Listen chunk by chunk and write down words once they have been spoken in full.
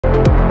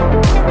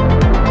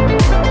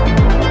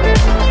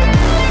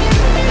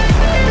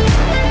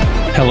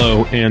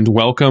Hello, and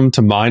welcome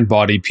to Mind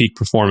Body Peak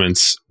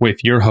Performance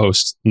with your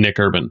host, Nick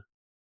Urban.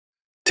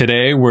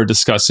 Today, we're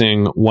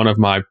discussing one of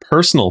my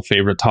personal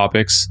favorite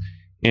topics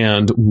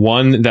and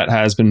one that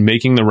has been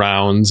making the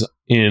rounds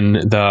in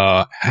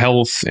the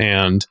health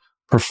and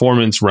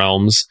performance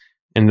realms,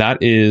 and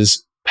that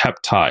is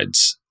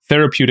peptides,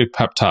 therapeutic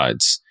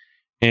peptides.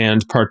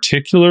 And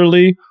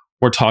particularly,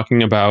 we're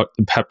talking about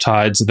the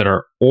peptides that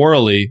are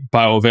orally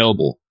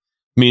bioavailable,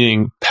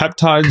 meaning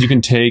peptides you can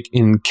take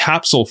in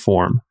capsule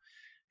form.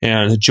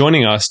 And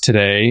joining us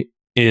today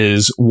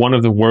is one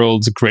of the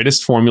world's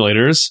greatest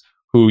formulators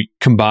who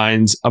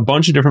combines a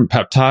bunch of different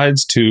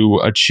peptides to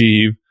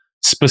achieve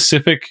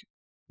specific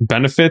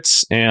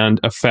benefits and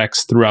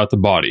effects throughout the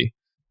body.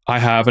 I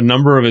have a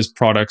number of his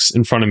products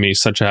in front of me,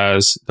 such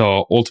as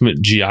the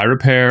Ultimate GI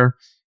Repair,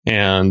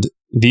 and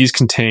these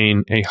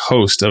contain a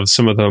host of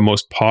some of the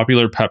most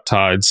popular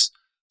peptides,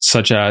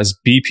 such as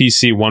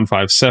BPC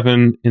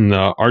 157 in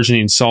the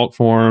arginine salt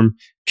form,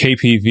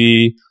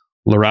 KPV,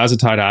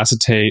 larazotide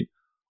acetate,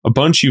 a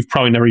bunch you've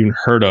probably never even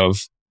heard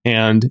of.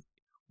 And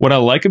what I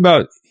like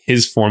about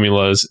his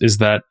formulas is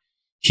that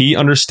he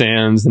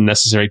understands the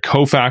necessary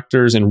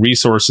cofactors and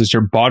resources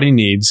your body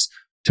needs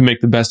to make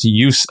the best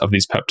use of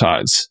these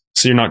peptides,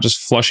 so you're not just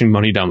flushing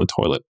money down the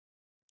toilet.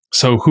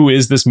 So who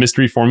is this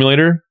mystery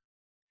formulator?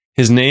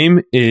 His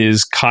name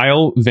is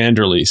Kyal van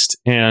der Leest,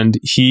 and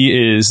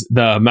he is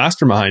the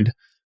mastermind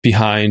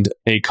behind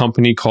a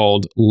company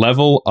called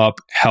LVLUP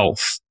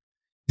Health.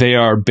 They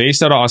are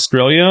based out of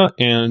Australia,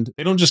 and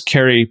they don't just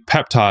carry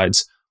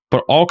peptides,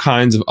 but all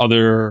kinds of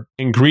other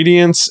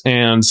ingredients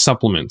and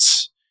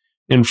supplements.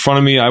 In front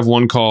of me, I have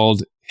one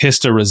called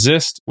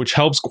Hista-Resist, which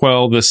helps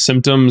quell the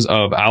symptoms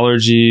of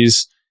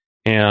allergies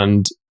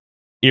and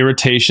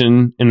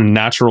irritation in a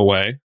natural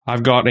way.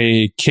 I've got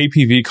a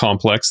KPV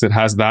complex that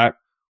has that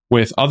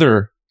with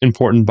other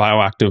important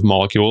bioactive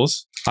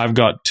molecules. I've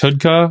got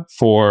TUDCA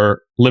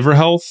for liver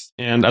health,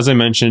 and as I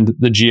mentioned,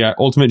 the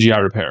Ultimate GI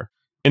Repair.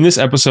 In this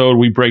episode,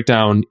 we break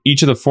down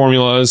each of the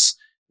formulas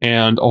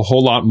and a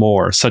whole lot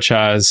more, such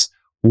as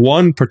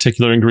one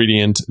particular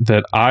ingredient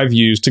that I've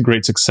used to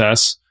great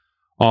success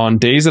on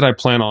days that I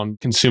plan on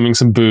consuming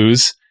some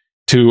booze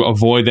to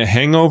avoid the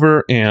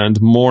hangover and,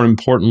 more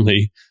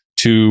importantly,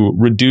 to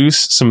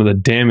reduce some of the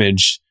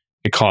damage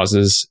it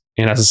causes.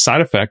 And as a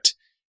side effect,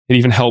 it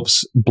even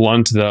helps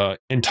blunt the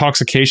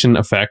intoxication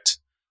effect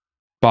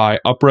by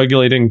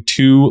upregulating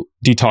two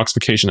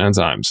detoxification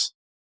enzymes.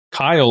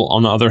 Kyal,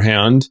 on the other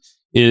hand,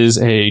 is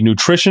a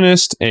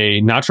nutritionist,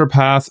 a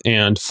naturopath,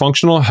 and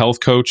functional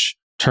health coach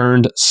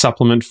turned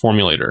supplement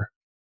formulator.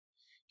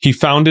 He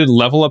founded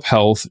LVLUP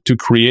Health to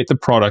create the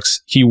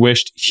products he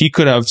wished he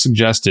could have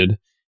suggested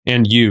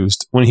and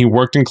used when he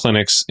worked in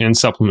clinics and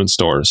supplement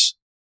stores,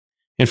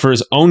 and for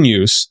his own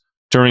use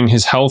during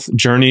his health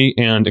journey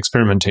and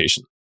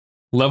experimentation.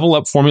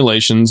 LVLUP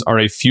formulations are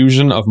a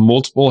fusion of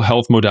multiple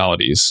health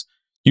modalities,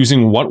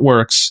 using what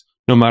works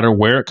no matter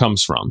where it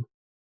comes from.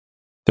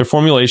 Their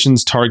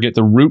formulations target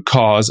the root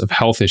cause of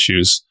health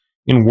issues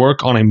and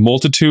work on a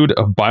multitude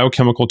of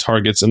biochemical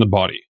targets in the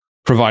body,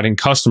 providing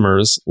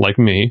customers, like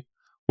me,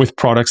 with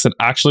products that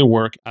actually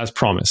work as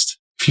promised.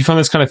 If you find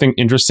this kind of thing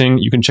interesting,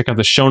 you can check out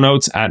the show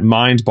notes at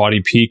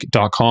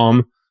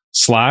mindbodypeak.com/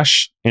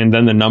 and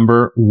then the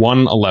number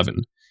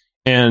 111.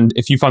 And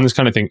if you find this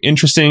kind of thing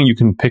interesting, you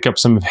can pick up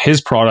some of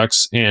his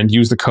products and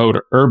use the code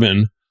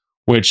URBAN,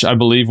 which I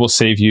believe will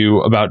save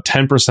you about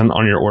 10%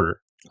 on your order.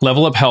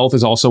 LVLUP Health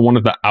is also one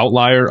of the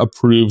outlier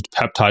approved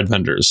peptide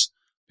vendors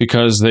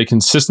because they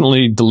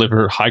consistently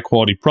deliver high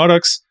quality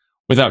products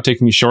without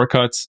taking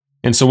shortcuts.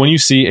 And so when you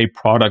see a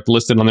product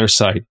listed on their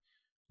site,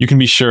 you can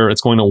be sure it's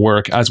going to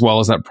work as well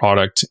as that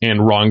product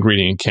and raw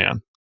ingredient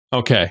can.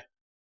 Okay,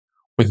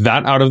 with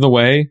that out of the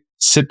way,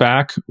 sit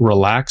back,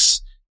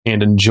 relax,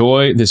 and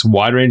enjoy this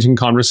wide-ranging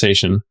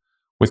conversation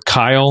with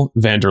Kyal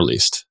van der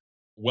Leest.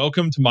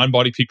 Welcome to Mind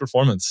Body Peak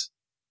Performance.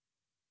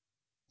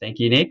 Thank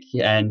you, Nick,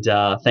 and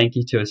thank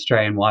you to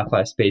Australian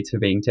Wi-Fi speeds for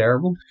being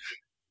terrible.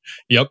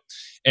 Yep.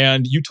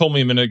 And you told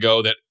me a minute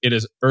ago that it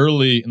is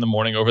early in the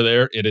morning over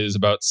there. It is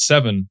about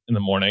 7 in the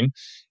morning.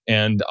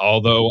 And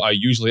although I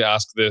usually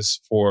ask this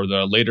for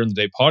the later in the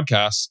day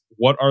podcast,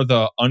 what are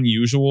the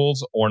unusuals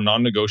or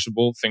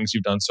non-negotiable things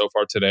you've done so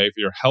far today for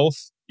your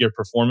health, your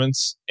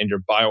performance, and your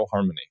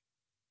bioharmony?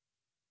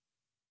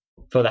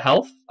 For the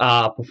health,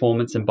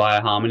 performance, and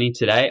bioharmony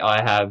today,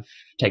 I have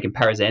taken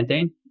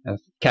paraxanthine, a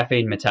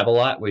caffeine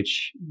metabolite,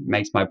 which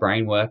makes my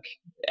brain work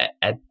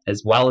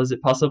as well as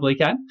it possibly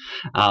can.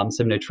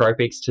 Some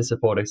nootropics to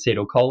support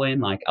acetylcholine,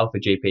 like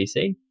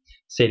alpha-GPC,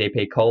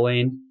 CDP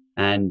choline,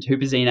 and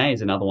huperzine A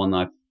is another one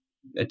that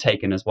I've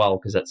taken as well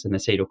because that's an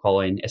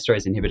acetylcholine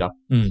esterase inhibitor.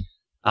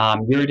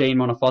 Uridine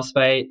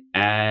monophosphate,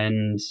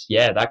 and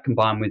yeah, that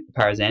combined with the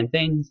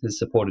paraxanthine has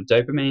supported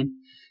dopamine.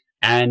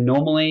 And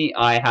normally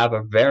I have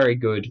a very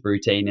good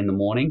routine in the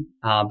morning,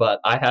 but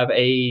I have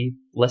a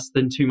less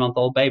than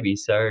 2-month-old baby.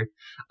 So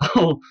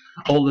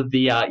all of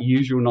the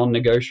usual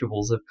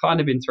non-negotiables have kind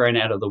of been thrown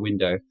out of the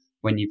window.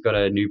 when you've got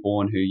a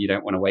newborn who you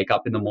don't want to wake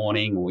up in the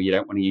morning, or you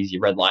don't want to use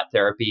your red light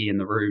therapy in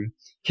the room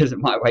because it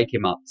might wake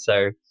him up.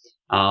 So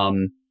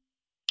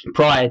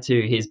prior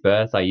to his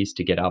birth, I used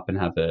to get up and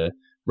have a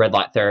red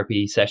light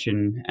therapy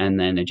session and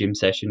then a gym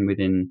session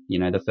within,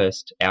 the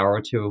first hour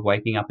or two of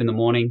waking up in the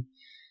morning.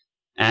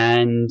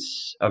 And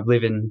I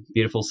live in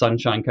beautiful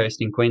Sunshine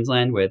Coast in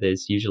Queensland, where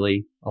there's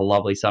usually a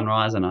lovely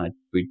sunrise, and I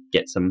would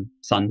get some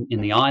sun in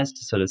the eyes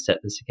to sort of set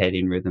the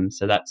circadian rhythm.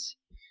 So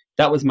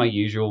that was my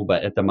usual,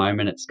 but at the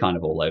moment it's kind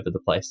of all over the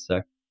place.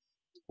 So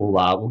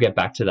we'll get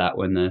back to that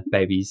when the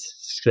baby's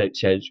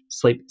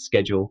sleep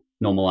schedule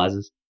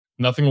normalizes.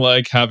 Nothing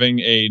like having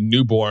a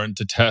newborn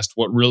to test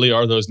what really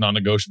are those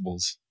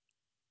non-negotiables.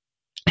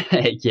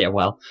 Yeah,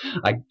 well,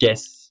 I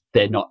guess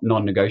they're not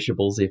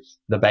non-negotiables if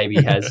the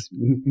baby has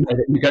made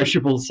it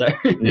negotiable. So,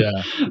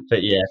 yeah.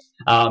 But yeah,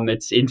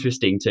 it's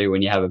interesting too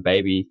when you have a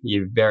baby.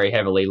 You very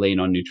heavily lean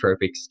on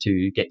nootropics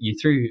to get you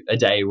through a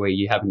day where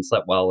you haven't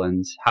slept well,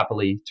 and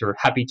happy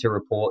to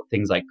report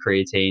things like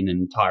creatine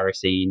and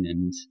tyrosine,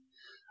 and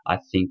I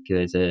think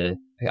there's a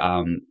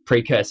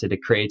precursor to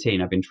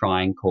creatine I've been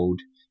trying called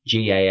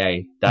GAA.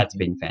 That's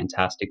been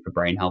fantastic for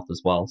brain health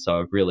as well. So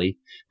I've really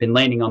been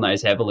leaning on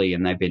those heavily,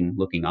 and they've been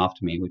looking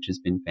after me, which has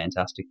been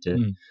fantastic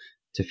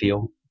to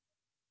feel.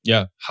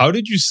 Yeah. How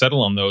did you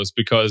settle on those?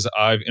 Because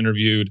I've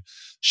interviewed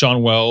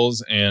Sean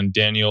Wells and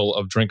Daniel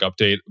of Drink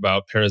Update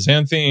about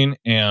paraxanthine,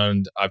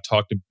 and I've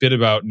talked a bit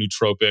about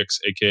nootropics,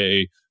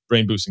 aka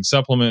brain boosting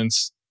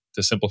supplements,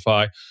 to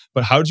simplify.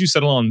 But how did you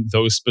settle on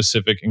those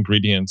specific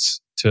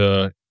ingredients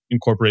to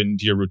incorporate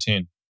into your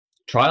routine?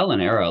 Trial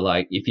and error.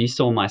 Like if you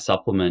saw my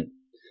supplement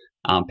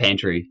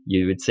pantry,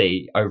 you would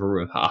see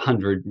over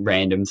 100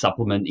 random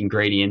supplement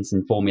ingredients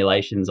and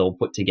formulations all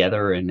put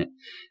together. And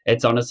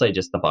it's honestly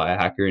just the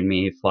biohacker in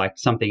me. If like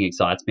something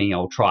excites me,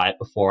 I'll try it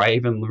before I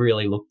even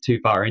really look too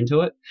far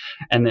into it.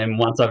 And then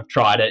once I've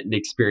tried it and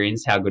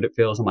experienced how good it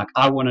feels, I'm like,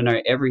 I want to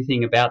know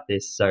everything about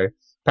this. So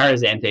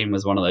paraxanthine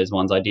was one of those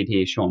ones I did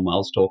hear Sean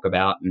Wells talk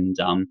about. And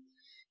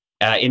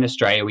in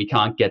Australia, we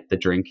can't get the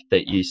drink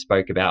that you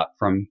spoke about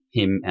from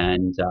him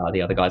and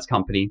the other guy's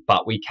company,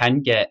 but we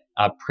can get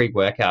a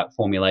pre-workout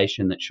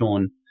formulation that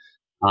Sean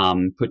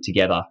put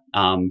together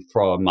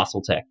for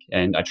Muscle Tech.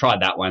 And I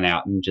tried that one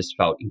out and just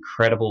felt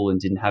incredible and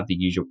didn't have the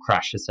usual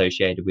crash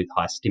associated with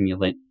high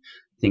stimulant,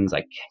 things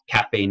like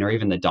caffeine or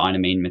even the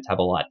dynamine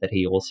metabolite that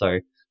he also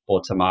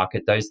brought to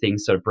market. Those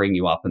things sort of bring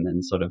you up and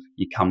then sort of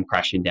you come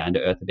crashing down to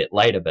earth a bit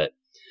later. But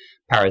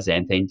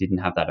paraxanthine didn't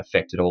have that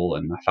effect at all,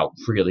 and I felt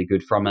really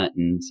good from it.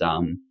 And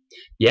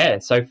yeah,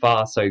 so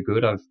far so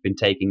good. I've been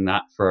taking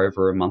that for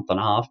over a month and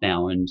a half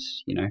now, and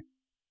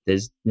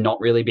there's not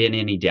really been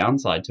any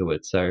downside to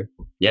it. So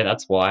yeah,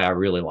 that's why I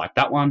really like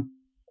that one.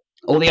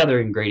 All the other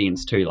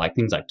ingredients too, like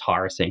things like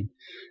tyrosine,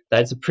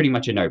 that's pretty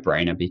much a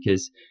no-brainer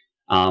because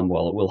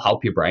well, it will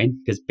help your brain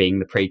because being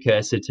the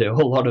precursor to a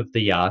lot of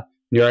the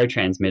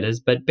neurotransmitters,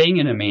 but being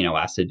an amino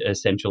acid,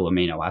 essential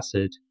amino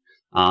acid,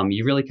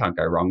 you really can't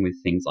go wrong with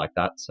things like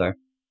that. So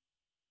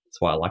that's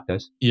why I like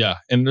those. Yeah.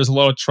 And there's a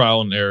lot of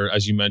trial and error,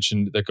 as you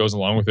mentioned, that goes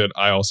along with it.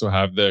 I also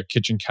have the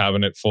kitchen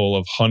cabinet full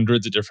of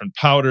hundreds of different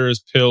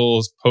powders,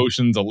 pills,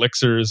 potions,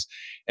 elixirs.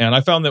 And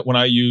I found that when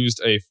I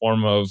used a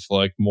form of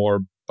like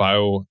more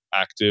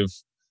bioactive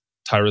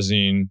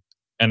tyrosine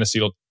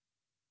N-acetyl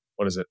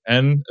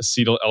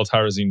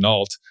L-tyrosine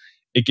nalt,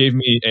 it gave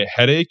me a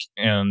headache,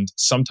 and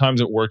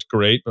sometimes it worked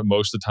great, but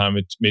most of the time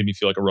it made me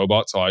feel like a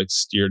robot. So I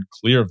steered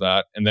clear of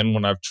that. And then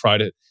when I've tried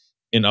it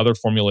in other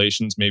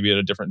formulations, maybe at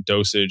a different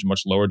dosage,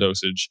 much lower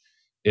dosage,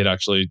 it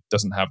actually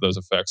doesn't have those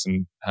effects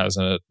and has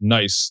a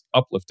nice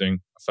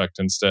uplifting effect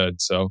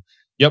instead. So,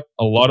 yep,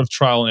 a lot of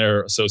trial and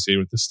error associated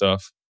with this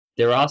stuff.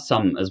 There are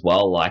some as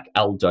well, like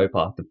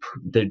L-Dopa,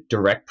 the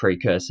direct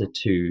precursor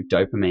to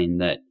dopamine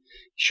that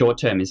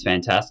short-term is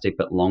fantastic,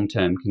 but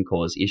long-term can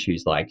cause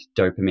issues like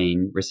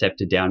dopamine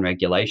receptor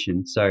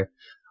downregulation. So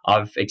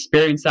I've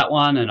experienced that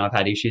one and I've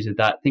had issues with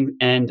that thing.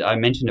 And I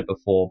mentioned it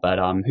before, but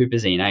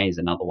Huperzine A is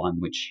another one,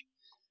 which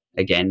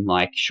again,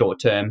 like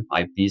short-term,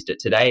 I've used it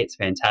today. It's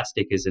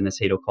fantastic as an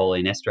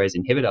acetylcholinesterase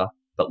inhibitor,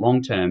 but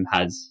long-term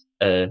has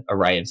an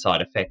array of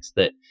side effects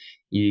that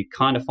you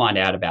kind of find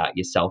out about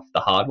yourself the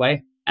hard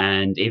way.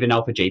 And even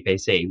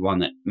alpha-GPC, one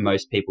that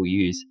most people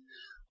use,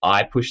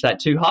 I pushed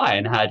that too high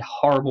and had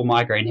horrible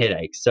migraine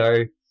headaches.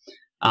 So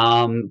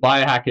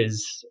biohackers,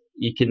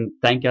 you can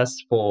thank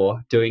us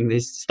for doing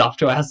this stuff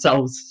to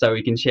ourselves so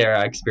we can share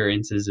our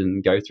experiences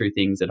and go through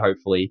things that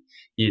hopefully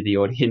you, the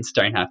audience,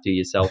 don't have to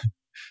yourself.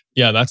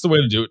 Yeah, that's the way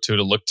to do it too,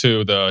 to look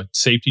to the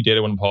safety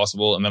data when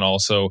possible, and then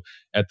also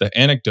at the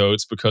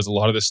anecdotes, because a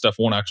lot of this stuff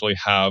won't actually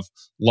have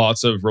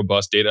lots of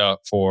robust data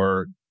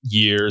for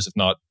years, if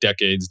not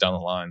decades down the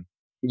line.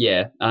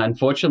 Yeah,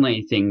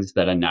 unfortunately, things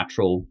that are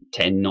natural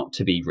tend not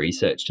to be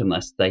researched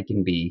unless they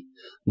can be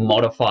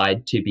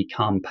modified to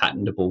become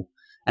patentable.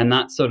 And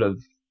that sort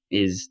of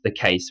is the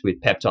case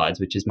with peptides,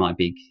 which is my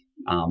big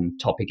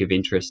topic of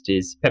interest.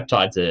 Is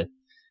peptides are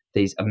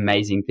these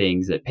amazing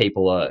things that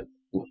people are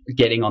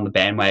getting on the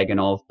bandwagon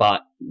of,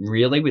 but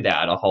really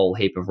without a whole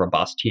heap of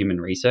robust human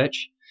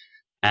research.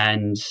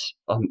 And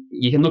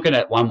you can look at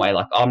it one way,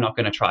 like, oh, I'm not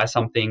going to try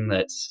something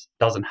that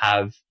doesn't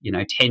have,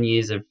 10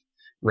 years of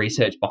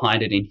research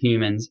behind it in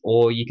humans.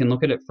 Or you can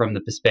look at it from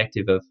the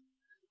perspective of,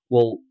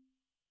 well,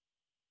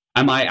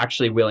 am I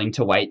actually willing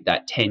to wait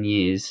that 10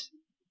 years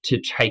to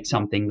take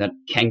something that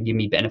can give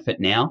me benefit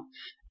now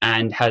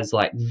and has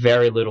like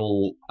very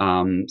little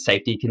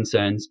safety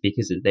concerns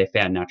because they're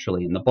found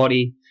naturally in the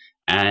body,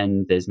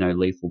 and there's no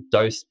lethal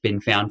dose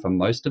been found for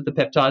most of the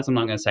peptides. I'm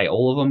not going to say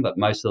all of them, but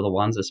most of the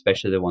ones,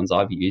 especially the ones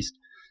I've used,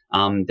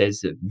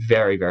 there's a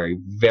very, very,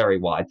 very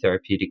wide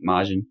therapeutic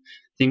margin.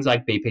 Things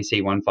like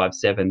BPC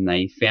 157,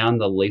 they found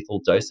the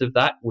lethal dose of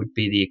that would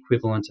be the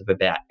equivalent of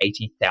about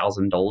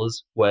 $80,000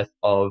 worth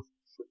of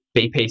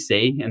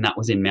BPC, and that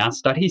was in mouse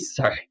studies.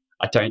 So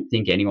I don't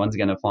think anyone's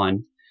going to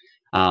find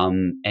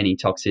any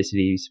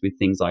toxicities with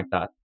things like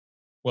that.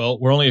 Well,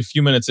 we're only a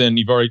few minutes in.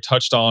 You've already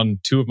touched on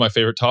two of my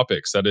favorite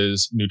topics, that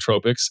is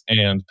nootropics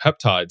and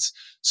peptides.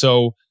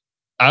 So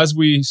as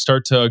we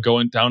start to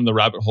go down the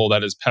rabbit hole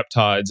that is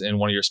peptides and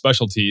one of your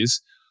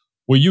specialties,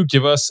 will you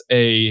give us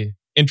a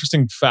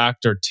interesting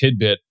fact or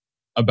tidbit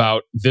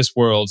about this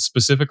world,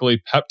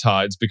 specifically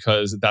peptides,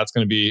 because that's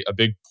going to be a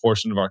big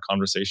portion of our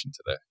conversation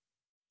today?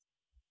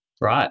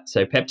 Right.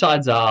 So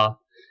peptides are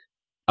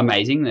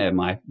amazing. They're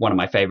one of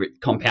my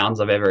favorite compounds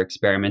I've ever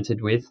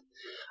experimented with.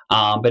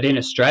 But in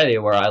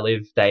Australia, where I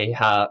live, they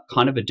have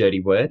kind of a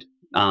dirty word.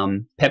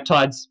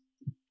 Peptides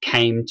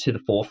came to the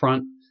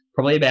forefront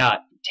probably about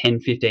 10,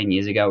 15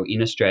 years ago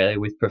in Australia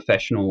with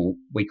professional,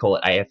 we call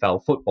it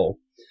AFL football.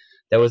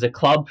 There was a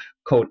club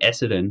called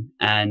Essendon,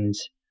 and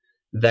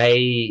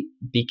they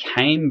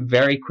became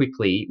very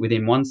quickly,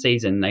 within one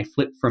season, they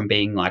flipped from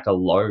being like a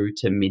low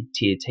to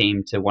mid-tier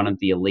team to one of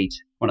the elite,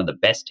 one of the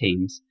best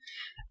teams.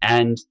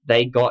 And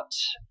they got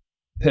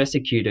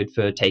persecuted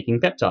for taking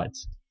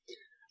peptides.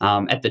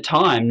 At the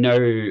time,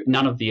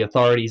 none of the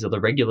authorities or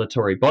the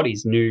regulatory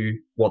bodies knew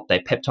what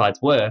their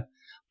peptides were,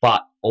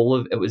 but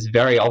it was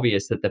very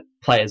obvious that the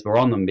players were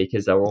on them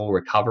because they were all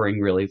recovering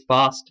really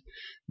fast.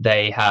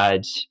 They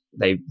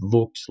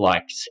looked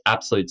like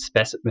absolute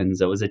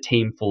specimens. It was a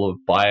team full of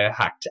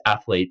biohacked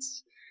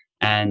athletes,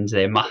 and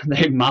their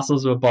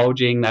muscles were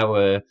bulging. They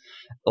were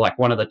like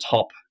one of the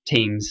top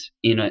teams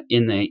in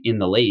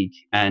the league,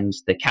 and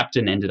the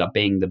captain ended up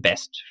being the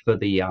best for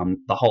the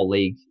whole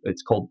league.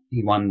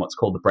 He won what's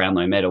called the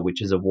Brownlow Medal,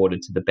 which is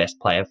awarded to the best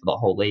player for the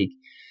whole league.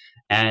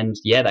 And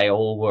yeah, they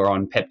all were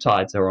on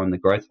peptides. They were on the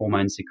growth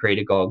hormone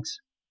secretagogues.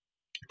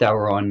 They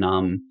were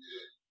on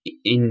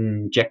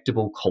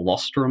injectable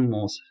colostrum,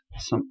 or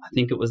I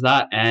think it was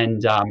that,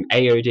 and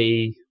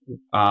AOD,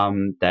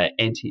 the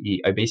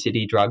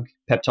anti-obesity drug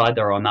peptide.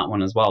 They were on that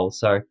one as well.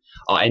 So,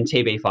 and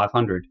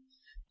TB500.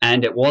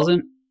 And it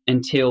wasn't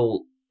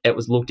until it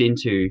was looked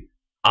into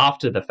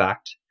after the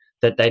fact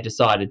that they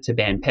decided to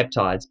ban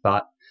peptides,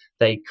 but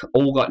they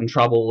all got in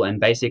trouble, and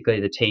basically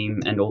the team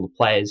and all the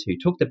players who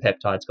took the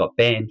peptides got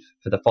banned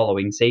for the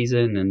following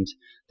season, and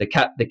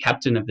the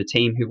captain of the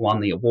team who won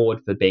the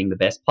award for being the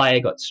best player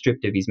got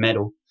stripped of his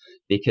medal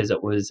because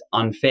it was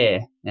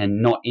unfair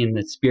and not in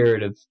the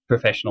spirit of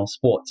professional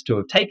sports to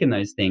have taken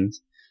those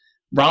things.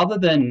 Rather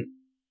than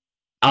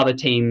other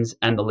teams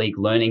and the league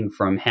learning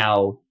from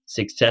how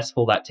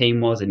successful that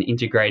team was and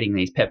integrating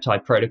these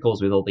peptide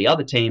protocols with all the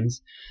other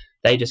teams,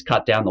 they just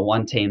cut down the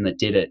one team that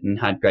did it and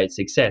had great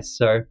success.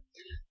 So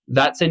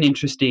that's an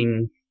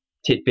interesting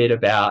tidbit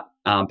about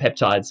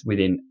peptides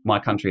within my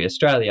country,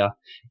 Australia,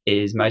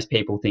 is most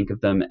people think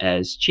of them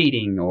as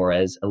cheating or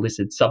as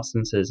illicit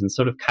substances and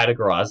sort of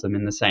categorize them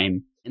in the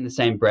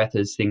same breath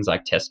as things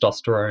like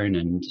testosterone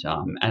and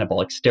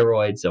anabolic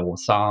steroids or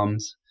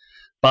SARMs.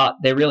 But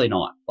they're really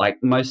not. Like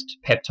most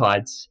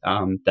peptides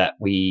that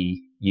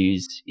we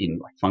use in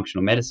like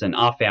functional medicine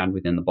are found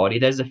within the body.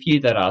 There's a few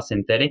that are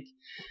synthetic,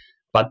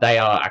 but they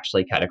are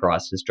actually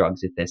categorized as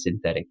drugs if they're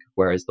synthetic,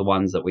 whereas the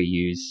ones that we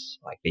use,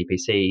 like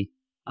BPC,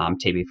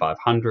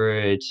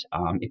 TB500,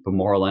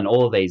 ipamorelin,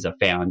 all of these are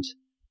found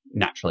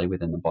naturally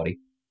within the body.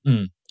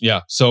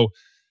 Yeah, so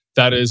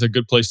that is a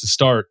good place to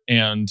start.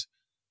 And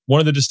one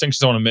of the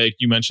distinctions I want to make,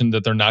 you mentioned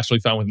that they're naturally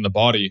found within the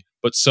body,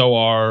 but so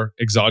are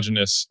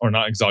endogenous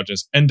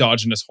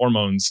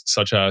hormones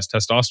such as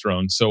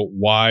testosterone. So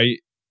why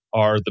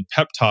are the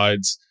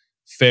peptides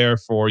fair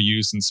for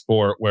use in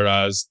sport,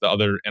 whereas the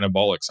other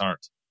anabolics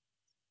aren't?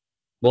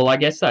 Well, I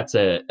guess that's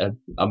a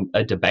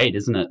debate,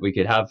 isn't it? We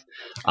could have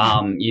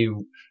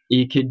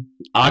you could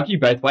argue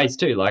both ways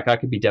too. Like I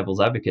could be devil's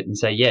advocate and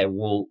say, yeah,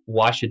 well,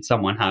 why should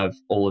someone have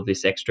all of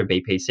this extra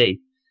BPC?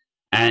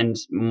 And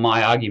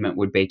my argument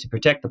would be to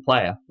protect the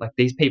player. Like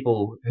these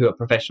people who are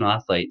professional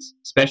athletes,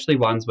 especially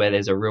ones where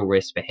there's a real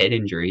risk for head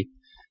injury,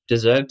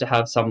 deserve to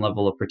have some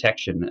level of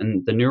protection.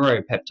 And the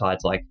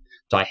neuropeptides like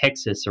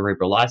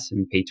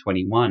dihexacerebrolysin,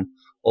 P21,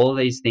 all of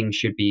these things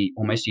should be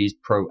almost used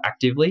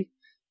proactively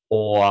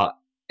or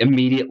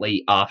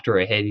immediately after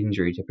a head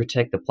injury to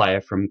protect the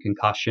player from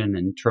concussion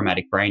and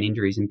traumatic brain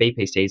injuries, and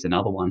BPC is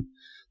another one.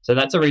 So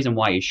that's a reason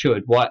why you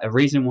should. A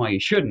reason why you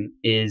shouldn't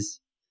is,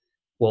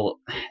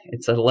 well,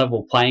 it's a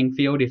level playing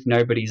field if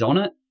nobody's on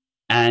it.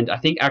 And I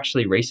think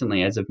actually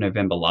recently, as of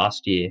November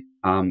last year,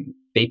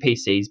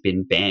 BPC's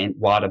been banned,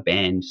 WADA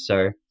banned.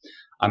 So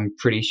I'm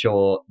pretty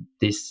sure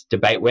this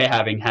debate we're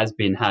having has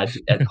been had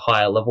at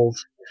higher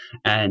levels,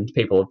 and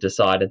people have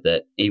decided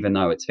that even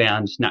though it's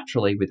found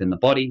naturally within the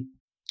body,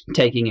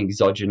 taking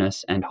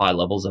exogenous and high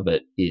levels of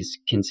it is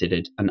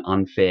considered an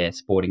unfair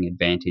sporting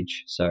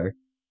advantage. So,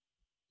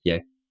 yeah,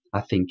 I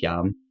think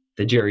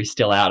the jury's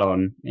still out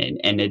on,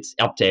 and it's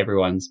up to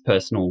everyone's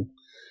personal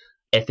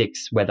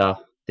ethics whether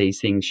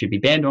these things should be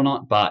banned or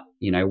not. But,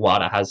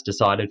 WADA has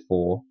decided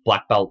for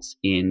black belts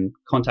in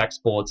contact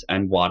sports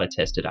and WADA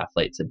tested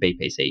athletes that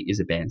BPC is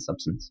a banned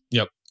substance.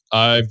 Yep.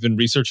 I've been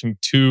researching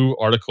 2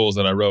 articles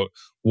that I wrote,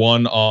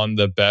 one on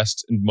the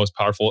best and most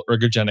powerful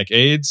ergogenic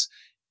aids,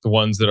 the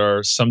ones that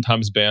are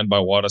sometimes banned by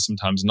WADA,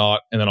 sometimes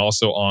not, and then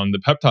also on the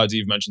peptides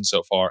you've mentioned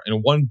so far.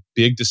 And one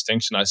big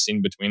distinction I've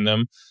seen between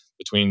them,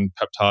 between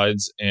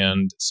peptides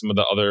and some of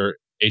the other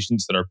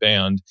agents that are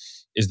banned,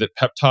 is that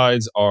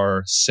peptides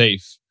are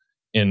safe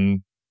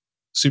in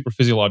super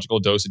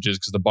physiological dosages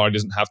because the body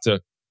doesn't have to,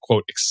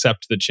 quote,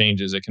 accept the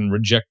changes. It can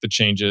reject the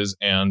changes,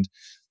 and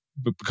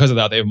because of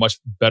that, they have a much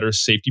better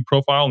safety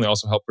profile, and they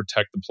also help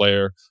protect the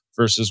player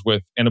versus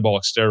with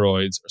anabolic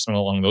steroids or something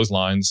along those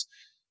lines.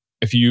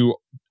 If you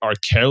are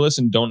careless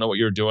and don't know what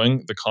you're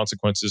doing, the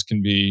consequences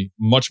can be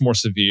much more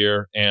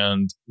severe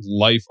and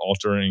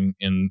life-altering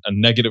in a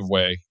negative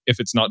way if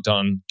it's not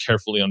done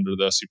carefully under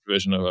the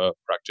supervision of a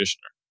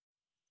practitioner.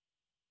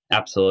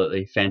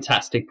 Absolutely.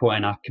 Fantastic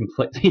point. I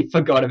completely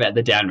forgot about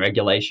the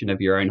downregulation of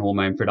your own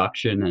hormone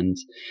production, and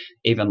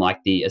even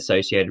like the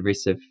associated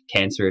risks of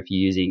cancer if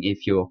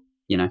you're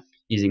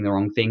using the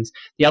wrong things.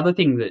 The other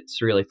thing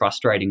that's really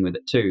frustrating with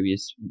it too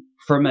is,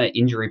 from an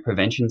injury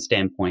prevention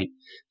standpoint,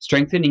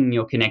 strengthening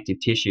your connective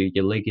tissue,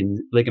 your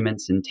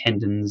ligaments and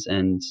tendons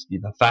and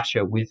the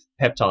fascia with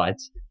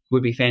peptides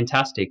would be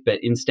fantastic. But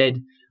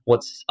instead,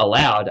 what's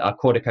allowed are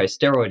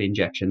corticosteroid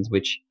injections,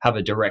 which have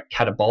a direct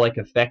catabolic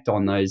effect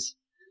on those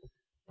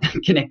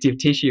connective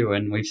tissue.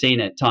 And we've seen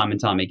it time and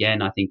time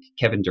again. I think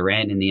Kevin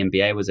Durant in the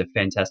NBA was a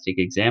fantastic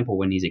example.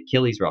 When his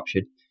Achilles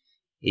ruptured,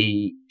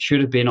 he should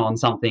have been on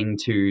something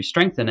to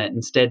strengthen it.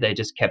 Instead, they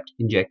just kept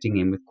injecting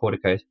him with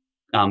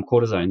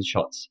cortisone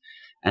shots,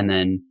 and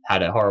then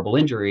had a horrible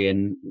injury.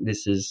 And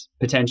this is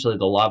potentially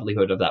the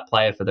livelihood of that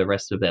player for the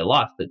rest of their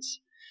life that's,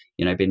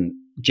 been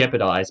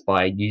jeopardized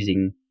by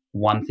using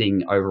one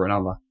thing over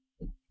another.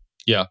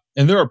 Yeah.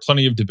 And there are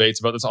plenty of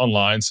debates about this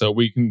online, so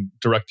we can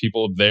direct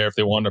people there if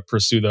they want to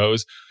pursue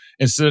those.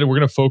 Instead, we're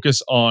going to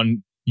focus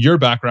on your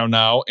background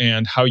now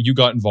and how you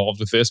got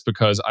involved with this,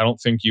 because I don't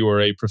think you were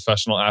a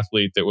professional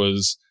athlete that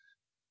was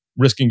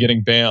risking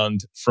getting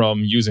banned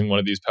from using one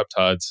of these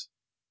peptides.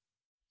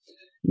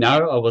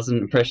 No, I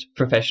wasn't a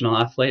professional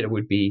athlete. It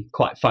would be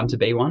quite fun to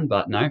be one,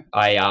 but no.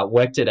 I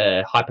worked at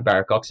a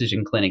hyperbaric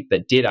oxygen clinic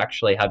that did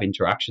actually have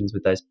interactions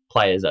with those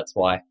players. That's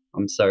why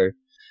I'm so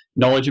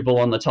knowledgeable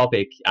on the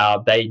topic.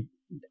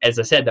 As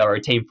I said, they were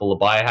a team full of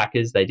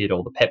biohackers. They did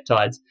all the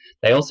peptides.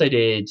 They also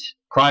did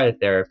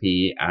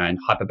cryotherapy and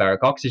hyperbaric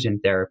oxygen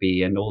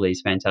therapy and all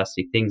these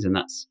fantastic things. And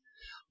that's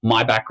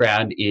my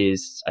background.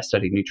 Is I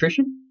studied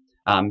nutrition,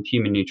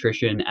 human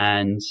nutrition,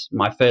 and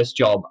my first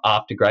job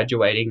after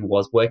graduating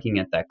was working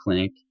at that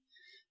clinic.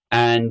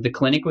 And the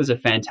clinic was a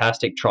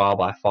fantastic trial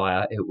by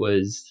fire. It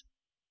was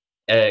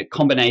a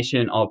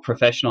combination of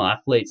professional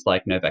athletes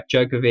like Novak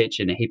Djokovic,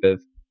 and a heap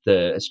of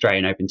the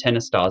Australian Open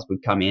tennis stars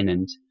would come in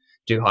and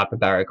do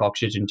hyperbaric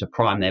oxygen to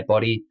prime their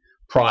body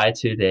prior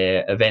to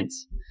their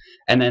events.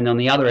 And then on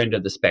the other end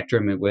of the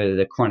spectrum, it were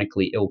the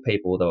chronically ill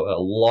people. There were a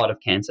lot of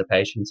cancer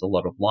patients, a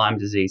lot of Lyme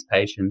disease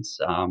patients,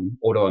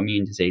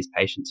 autoimmune disease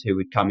patients who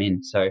would come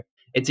in. So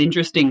it's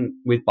interesting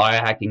with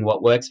biohacking,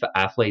 what works for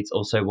athletes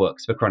also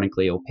works for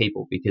chronically ill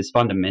people, because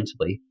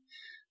fundamentally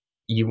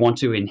you want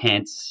to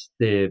enhance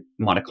the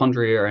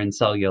mitochondria and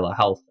cellular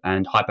health,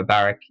 and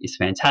hyperbaric is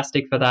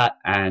fantastic for that.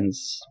 And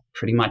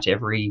pretty much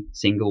every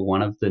single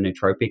one of the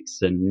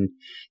nootropics and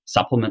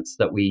supplements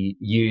that we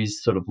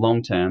use sort of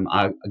long term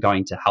are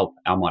going to help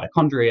our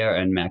mitochondria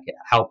and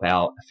help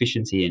our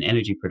efficiency and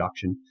energy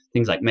production.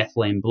 Things like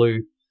methylene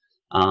blue,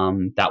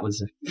 that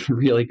was a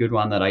really good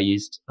one that I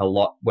used a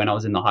lot when I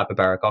was in the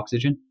hyperbaric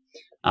oxygen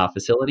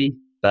facility.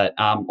 But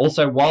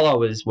also while I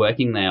was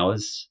working there, I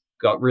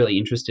got really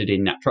interested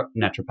in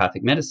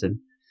naturopathic medicine,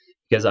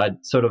 because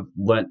I'd sort of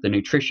learnt the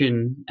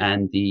nutrition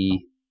and the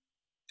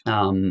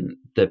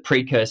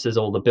precursors,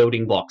 all the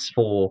building blocks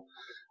for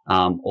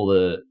all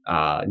the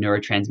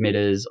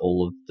neurotransmitters,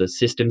 all of the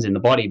systems in the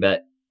body.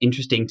 But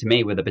interesting to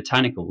me were the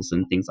botanicals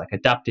and things like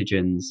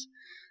adaptogens,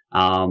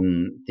 all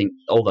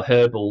the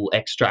herbal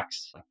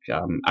extracts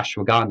like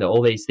ashwagandha.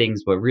 All these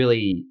things were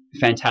really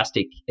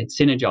fantastic at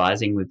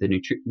synergizing with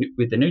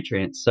the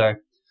nutrients. So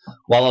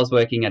while I was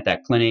working at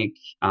that clinic,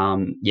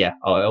 I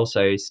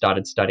also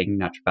started studying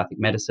naturopathic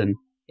medicine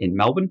in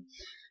Melbourne.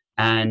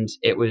 And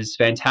it was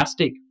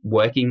fantastic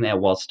working there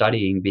while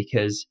studying,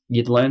 because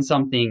you'd learn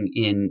something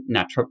in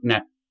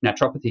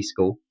naturopathy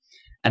school,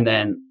 and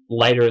then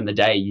later in the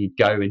day you'd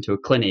go into a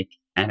clinic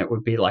and it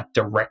would be like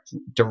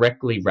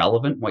directly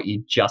relevant what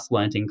you just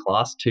learnt in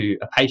class to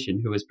a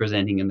patient who was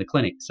presenting in the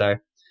clinic. So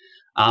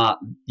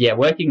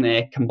working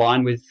there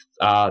combined with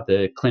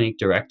the clinic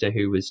director,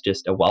 who was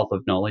just a wealth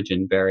of knowledge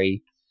and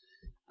very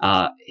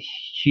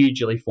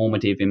hugely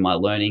formative in my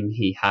learning.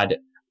 He had,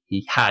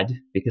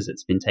 because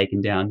it's been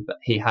taken down, but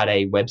he had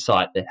a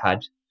website that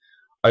had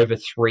over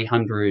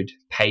 300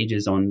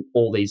 pages on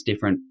all these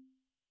different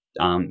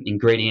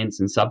ingredients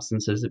and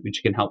substances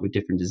which can help with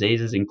different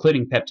diseases,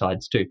 including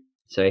peptides too.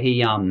 So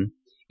he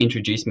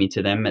introduced me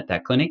to them at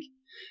that clinic.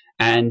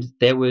 And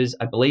there was,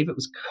 I believe it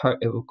was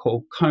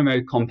called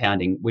Como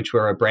Compounding, which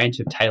were a branch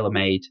of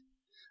TaylorMade,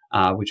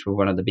 which were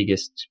one of the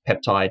biggest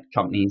peptide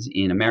companies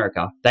in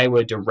America. They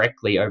were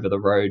directly over the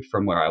road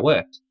from where I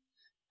worked.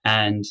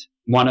 And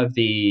one of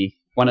the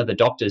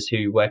doctors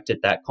who worked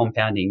at that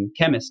compounding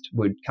chemist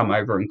would come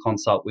over and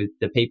consult with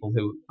the people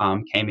who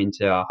came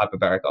into our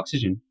hyperbaric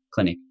oxygen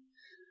clinic.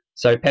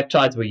 So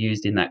peptides were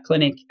used in that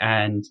clinic,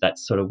 and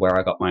that's sort of where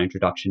I got my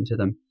introduction to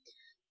them.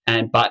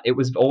 But it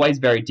was always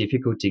very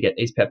difficult to get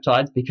these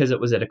peptides because it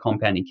was at a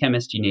compounding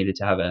chemist. You needed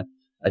to have a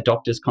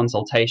doctor's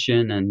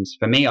consultation. And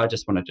for me, I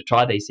just wanted to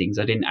try these things.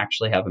 I didn't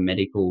actually have a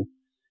medical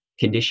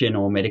condition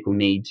or medical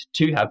need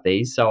to have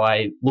these. So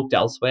I looked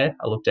elsewhere.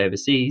 I looked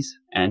overseas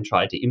and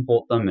tried to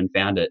import them and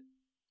found it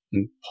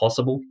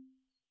impossible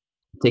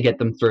to get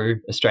them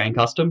through Australian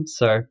customs.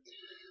 So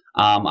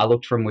I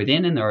looked from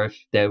within, and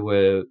there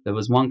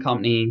was one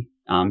company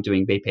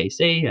doing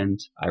BPC, and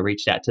I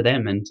reached out to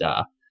them and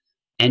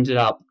ended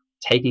up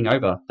taking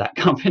over that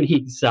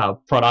company's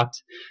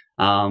product.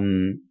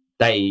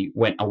 They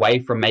went away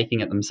from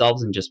making it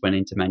themselves and just went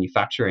into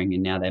manufacturing,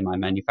 and now they're my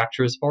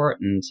manufacturers for it.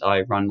 And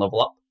I run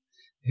LVLUP,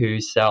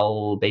 who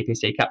sell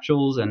BPC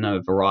capsules and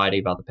a variety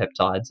of other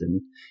peptides and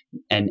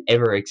an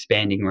ever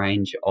expanding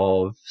range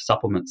of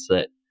supplements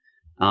that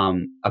are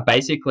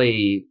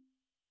basically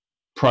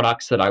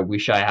products that I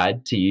wish I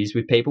had to use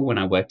with people when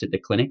I worked at the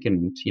clinic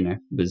and,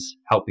 was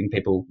helping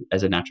people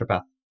as a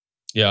naturopath.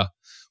 Yeah.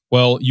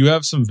 Well, you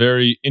have some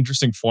very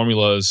interesting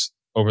formulas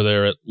over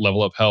there at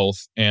LVLUP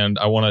Health, and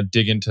I want to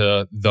dig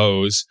into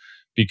those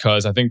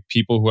because I think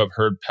people who have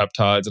heard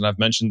peptides, and I've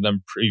mentioned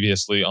them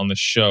previously on the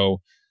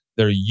show,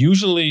 they're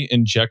usually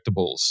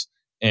injectables,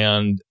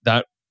 and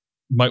that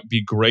might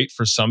be great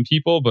for some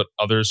people, but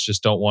others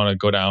just don't want to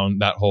go down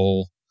that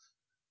whole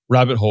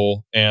rabbit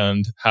hole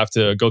and have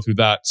to go through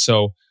that.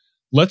 So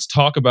let's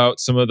talk about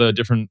some of the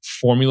different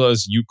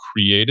formulas you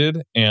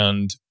created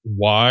and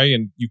why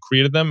you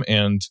created them,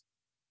 and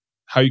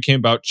how you came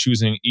about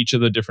choosing each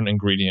of the different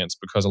ingredients,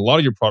 because a lot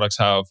of your products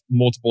have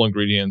multiple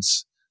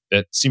ingredients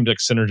that seem to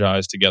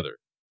synergize together.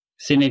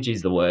 Synergy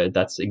is the word.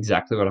 That's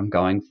exactly what I'm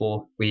going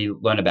for. We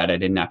learn about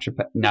it in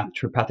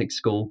naturopathic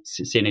school,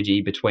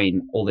 synergy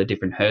between all the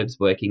different herbs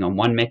working on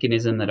one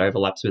mechanism that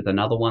overlaps with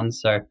another one.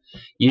 So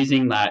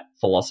using that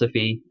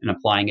philosophy and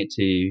applying it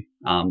to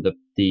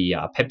the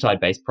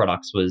peptide-based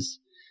products was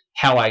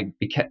how I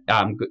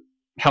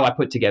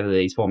put together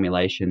these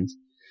formulations.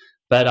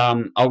 But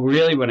I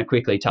really want to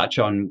quickly touch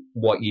on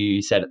what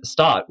you said at the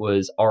start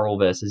was oral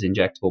versus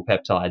injectable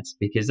peptides,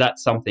 because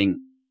that's something,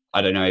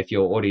 I don't know if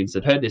your audience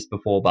had heard this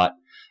before, but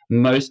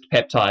most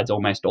peptides,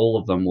 almost all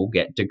of them, will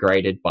get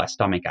degraded by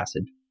stomach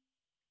acid.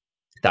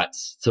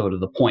 That's sort of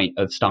the point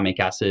of stomach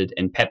acid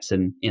and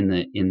pepsin in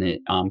the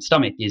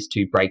stomach, is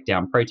to break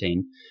down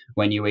protein.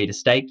 When you eat a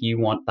steak, you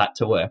want that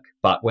to work.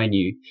 But when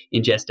you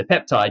ingest a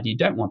peptide, you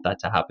don't want that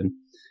to happen.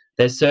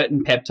 There's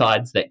certain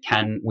peptides that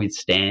can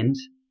withstand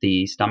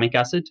the stomach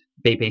acid,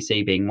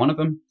 BPC being one of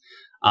them.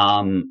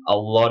 A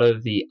lot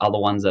of the other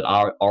ones that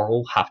are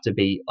oral have to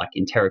be like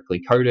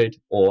enterically coated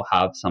or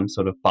have some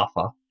sort of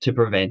buffer to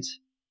prevent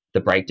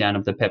the breakdown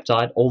of the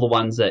peptide. All the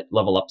ones that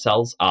LVLUP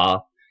sells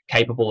are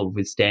capable of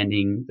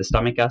withstanding the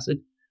stomach acid.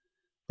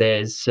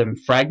 There's some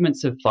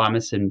fragments of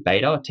thymosin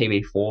beta,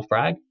 TB4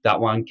 frag.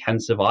 That one can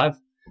survive.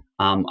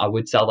 I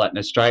would sell that in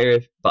Australia,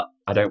 but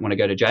I don't want to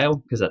go to jail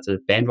because that's a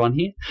banned one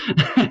here.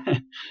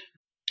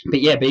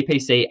 But yeah,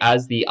 BPC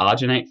as the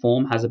arginate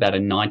form has about a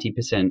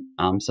 90%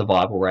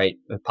 survival rate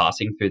of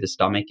passing through the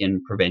stomach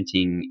and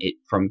preventing it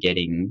from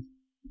getting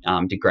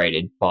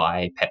degraded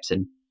by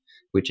pepsin,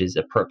 which is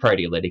a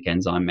proteolytic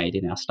enzyme made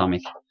in our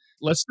stomach.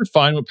 Let's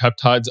define what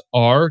peptides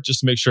are, just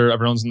to make sure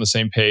everyone's on the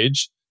same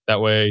page. That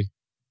way,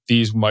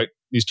 these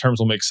terms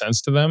will make sense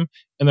to them.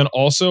 And then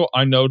also,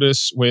 I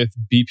notice with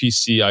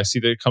BPC, I see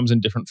that it comes in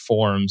different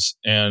forms,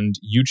 and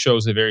you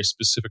chose a very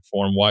specific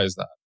form. Why is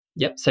that?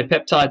 Yep. So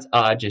peptides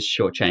are just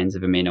short chains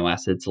of amino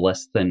acids,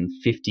 less than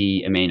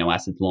 50 amino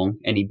acids long.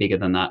 Any bigger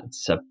than that,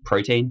 it's a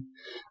protein.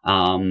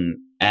 And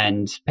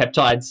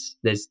peptides,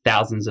 there's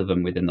thousands of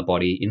them within the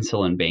body,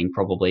 insulin being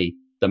probably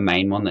the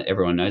main one that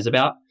everyone knows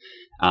about.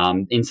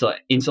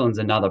 Insulin's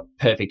another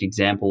perfect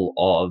example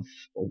of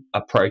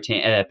a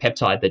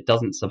peptide that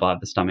doesn't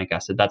survive the stomach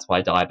acid. That's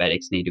why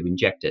diabetics need to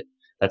inject it.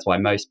 That's why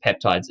most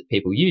peptides that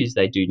people use,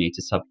 they do need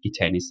to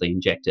subcutaneously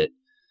inject it.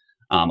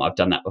 I've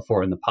done that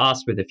before in the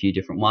past with a few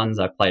different ones.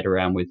 I played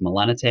around with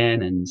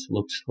melanotan and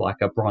looked like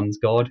a bronze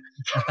god.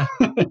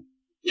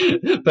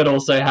 but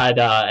also had,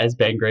 as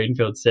Ben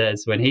Greenfield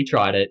says, when he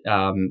tried it,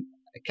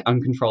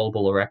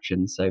 uncontrollable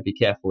erections. So be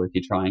careful if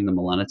you're trying the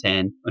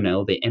melanotan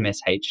or the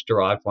MSH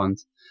derived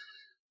ones.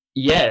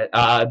 Yeah,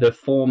 the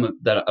form of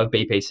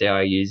BPC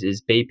I use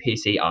is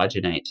BPC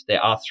arginate.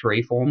 There are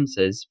 3 forms.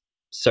 There's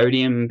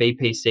sodium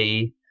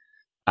BPC,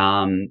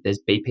 there's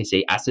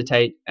BPC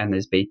acetate, and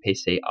there's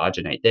BPC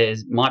arginate.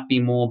 There's might be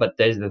more, but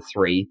there's the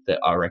 3 that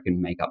I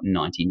reckon make up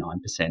 99%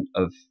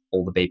 of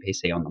all the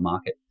BPC on the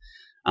market.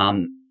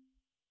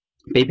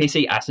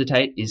 BPC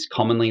acetate is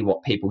commonly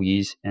what people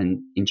use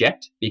and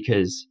inject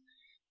because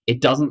it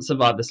doesn't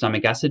survive the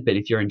stomach acid, but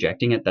if you're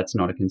injecting it, that's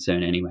not a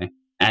concern anyway.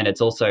 And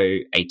it's also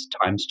 8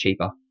 times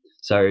cheaper.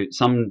 So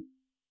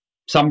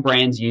some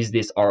brands use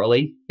this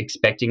orally,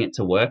 expecting it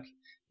to work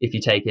if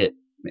you take it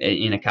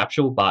in a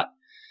capsule, but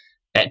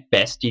at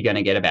best you're going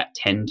to get about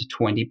 10 to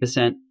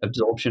 20%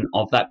 absorption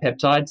of that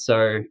peptide.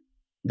 So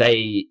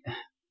I'm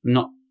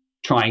not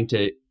trying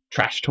to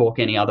trash talk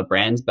any other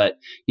brands, but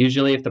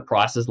usually if the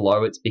price is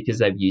low, it's because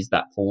they've used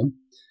that form.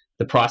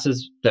 The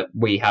prices that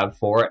we have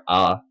for it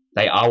are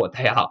what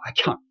they are.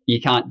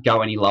 You can't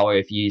go any lower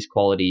if you use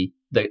quality,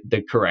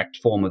 the correct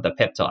form of the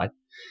peptide.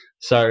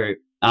 So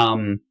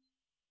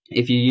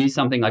if you use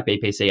something like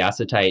BPC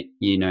acetate,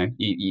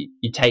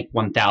 you take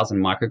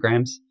 1,000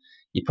 micrograms,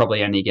 you're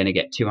probably only going to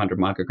get 200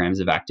 micrograms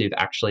of active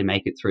actually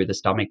make it through the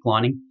stomach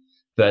lining.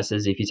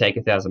 Versus if you take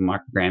 1,000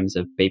 micrograms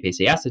of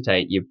BPC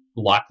acetate, you're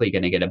likely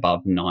going to get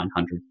above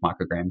 900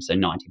 micrograms, so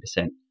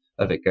 90%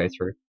 of it go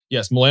through.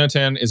 Yes,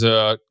 melanotan is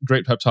a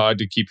great peptide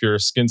to keep your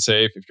skin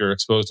safe if you're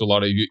exposed to a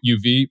lot of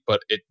UV, but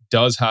it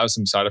does have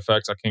some side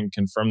effects. I can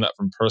confirm that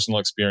from personal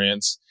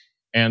experience.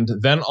 And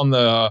then on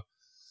the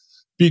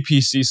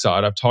BPC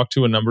side, I've talked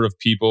to a number of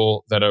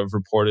people that have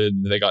reported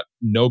they got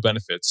no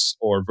benefits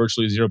or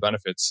virtually zero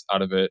benefits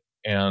out of it.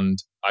 And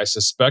I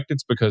suspect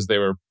it's because they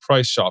were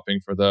price shopping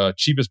for the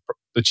cheapest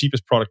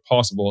product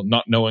possible,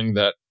 not knowing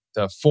that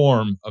the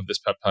form of this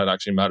peptide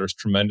actually matters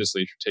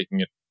tremendously if you're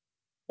taking it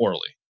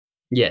orally.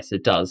 Yes,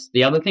 it does.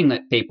 The other thing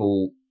that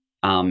people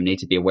need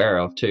to be aware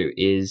of too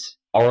is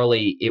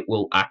orally it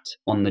will act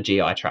on the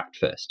GI tract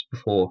first.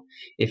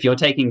 If you're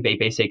taking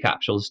BPC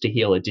capsules to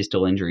heal a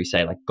distal injury,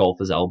 say like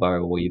golfer's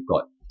elbow, or you've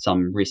got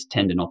some wrist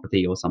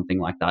tendinopathy or something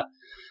like that,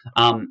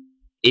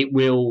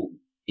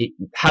 it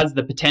has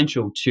the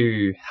potential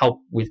to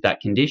help with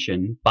that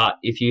condition. But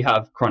if you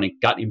have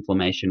chronic gut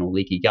inflammation or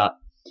leaky gut,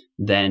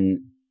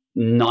 then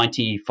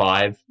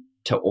 95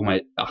 to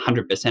almost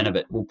 100% of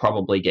it will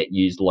probably get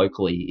used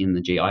locally in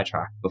the GI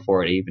tract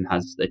before it even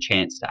has the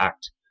chance to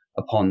act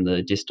upon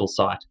the distal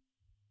site.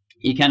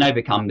 You can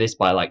overcome this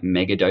by like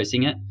mega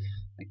dosing it,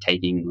 like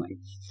taking like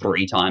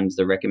 3 times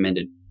the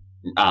recommended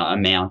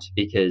amount,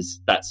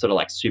 because that sort of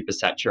like super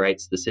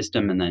saturates the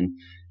system, and then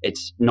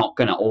it's not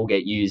going to all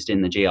get used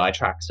in the GI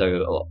tract,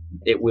 so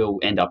it will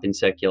end up in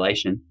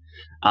circulation,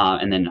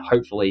 and then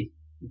hopefully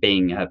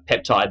being a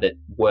peptide that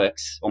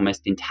works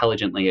almost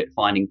intelligently at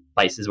finding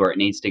places where it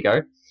needs to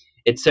go,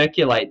 it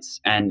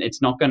circulates and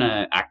it's not going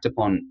to act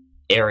upon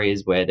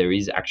areas where there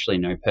is actually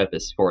no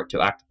purpose for it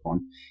to act upon.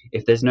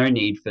 If there's no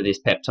need for this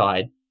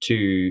peptide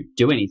to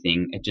do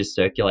anything, it just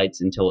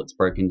circulates until it's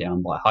broken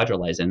down by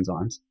hydrolase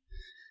enzymes.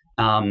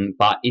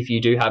 But if you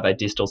do have a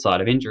distal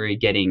site of injury,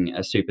 getting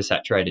a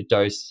supersaturated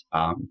dose,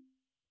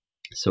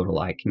 sort of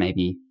like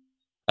maybe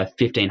a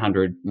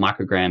 1,500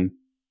 microgram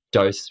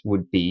dose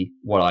would be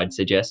what I'd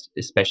suggest,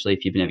 especially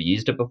if you've never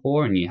used it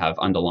before and you have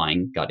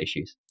underlying gut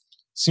issues.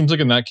 Seems like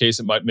in that case,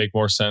 it might make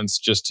more sense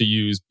just to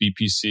use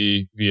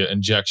BPC via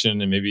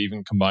injection and maybe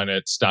even combine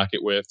it, stack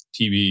it with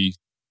TB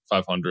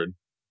 500,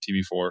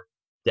 TB4.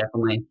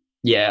 Definitely.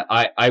 Yeah,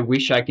 I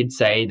wish I could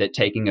say that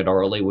taking it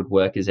orally would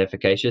work as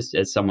efficacious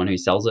as someone who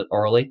sells it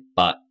orally,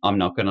 but I'm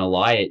not going to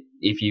lie.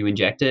 If you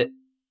inject it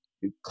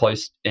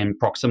close and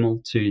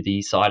proximal to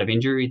the site of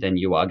injury, then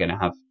you are going to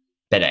have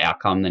better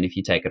outcome than if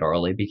you take it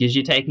orally, because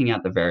you're taking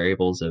out the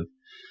variables of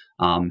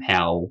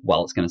how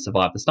well it's going to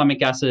survive the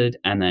stomach acid,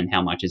 and then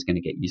how much is going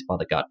to get used by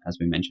the gut, as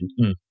we mentioned.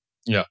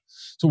 Yeah.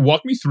 So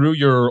walk me through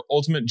your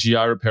ultimate GI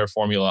repair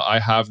formula. I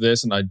have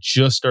this and I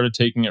just started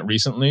taking it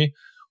recently.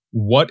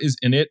 What is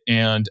in it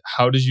and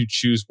how did you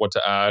choose what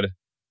to add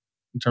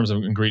in terms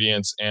of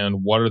ingredients,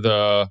 and what are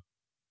the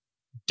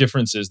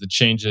differences, the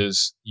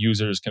changes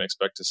users can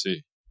expect to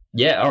see?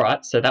 Yeah, all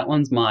right. So that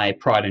one's my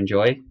pride and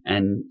joy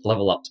and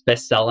LVLUP's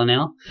bestseller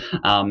now,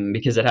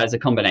 because it has a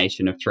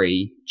combination of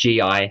 3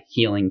 GI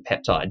healing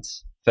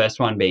peptides.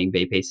 First one being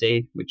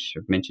BPC, which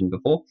I've mentioned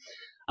before.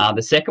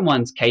 The second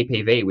one's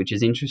KPV, which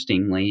is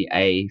interestingly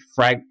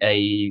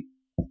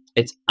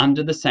it's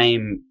under the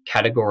same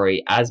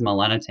category as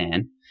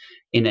melanotan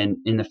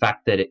in the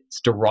fact that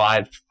it's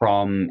derived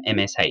from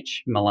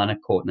MSH,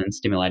 melanin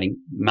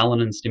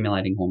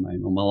stimulating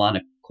hormone, or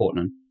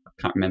melanocortin.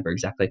 Can't remember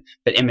exactly,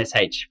 but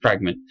MSH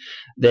fragment.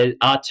 There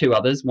are 2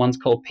 others. One's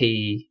called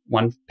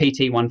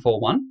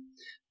PT141.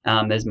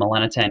 There's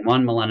melanotan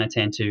 1,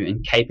 melanotan 2,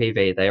 and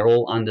KPV. They're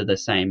all under the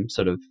same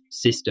sort of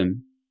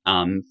system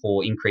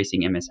for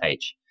increasing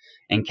MSH.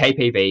 And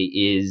KPV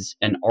is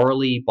an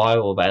orally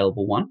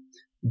bioavailable one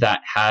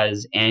that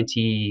has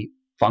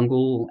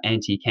antifungal,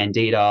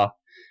 anti-candida,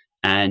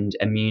 and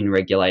immune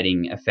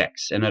regulating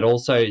effects. And it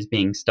also is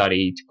being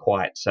studied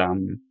quite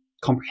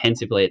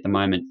comprehensively at the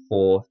moment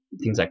for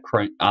things like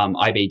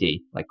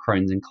IBD, like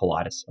Crohn's and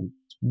colitis.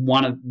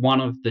 One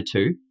of the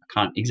two. I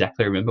can't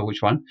exactly remember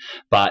which one,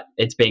 but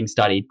it's being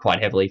studied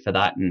quite heavily for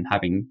that and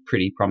having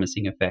pretty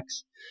promising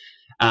effects.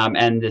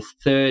 And the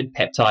third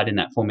peptide in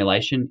that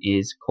formulation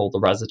is called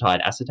liraglutide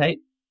acetate.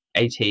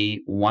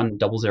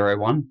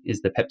 AT1001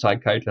 is the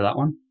peptide code for that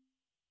one.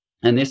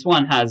 And this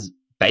one has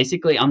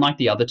basically, unlike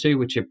the other two,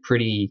 which are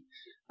pretty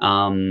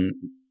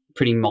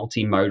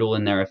multimodal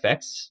in their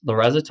effects,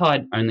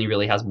 liraglutide only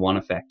really has one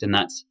effect, and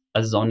that's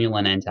a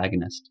zonulin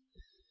antagonist.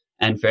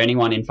 And for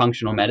anyone in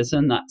functional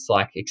medicine, that's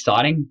like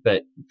exciting,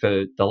 but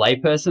for the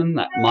layperson,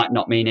 that might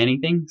not mean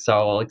anything. So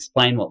I'll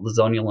explain what the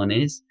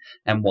zonulin is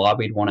and why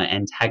we'd want to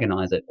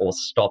antagonize it or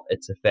stop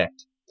its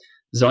effect.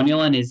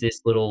 Zonulin is this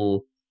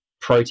little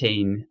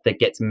protein that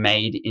gets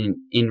made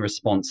in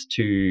response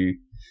to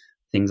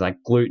things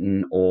like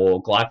gluten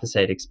or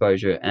glyphosate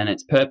exposure, and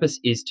its purpose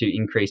is to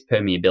increase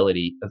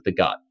permeability of the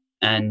gut.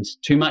 And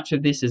too much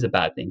of this is a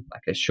bad thing.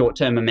 Like a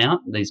short-term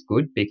amount is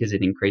good because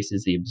it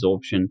increases the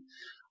absorption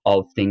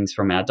of things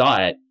from our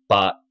diet,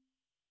 but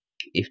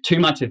if too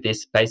much of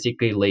this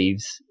basically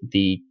leaves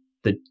the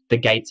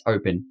gates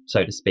open,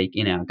 so to speak,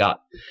 in our gut.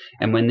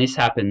 And when this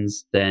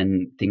happens,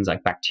 then things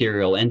like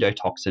bacterial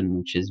endotoxin,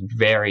 which is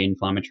very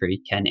inflammatory,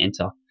 can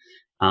enter.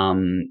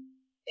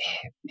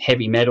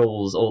 Heavy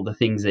metals, all the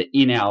things that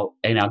in our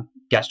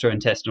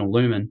gastrointestinal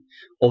lumen,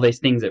 all these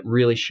things that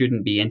really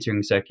shouldn't be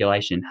entering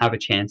circulation have a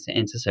chance to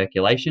enter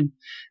circulation.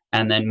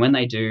 And then when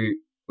they do,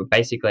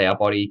 basically our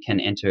body can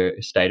enter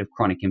a state of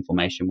chronic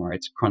inflammation where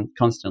it's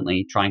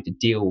constantly trying to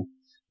deal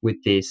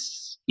with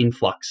this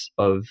influx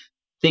of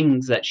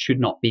things that should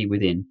not be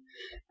within.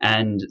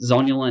 And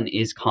zonulin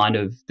is kind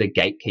of the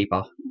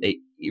gatekeeper.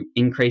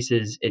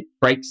 It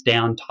breaks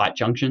down tight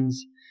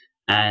junctions,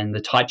 and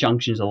the tight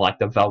junctions are like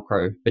the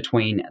Velcro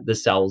between the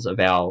cells of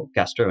our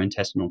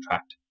gastrointestinal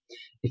tract.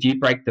 If you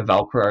break the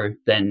Velcro,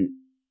 then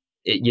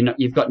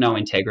you've got no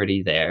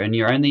integrity there, and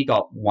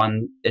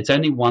it's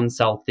only one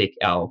cell thick,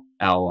 our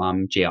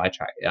GI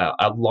tract,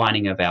 our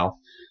lining of our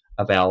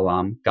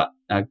gut,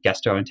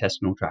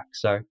 gastrointestinal tract.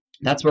 So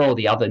that's where all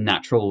the other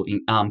natural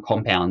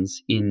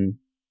compounds in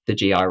the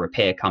GI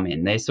repair come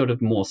in. They're sort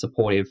of more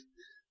supportive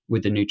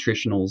with the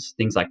nutritionals.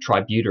 Things like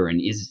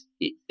tributylin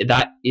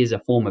that is a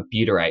form of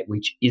butyrate,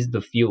 which is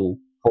the fuel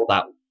for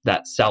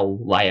that cell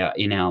layer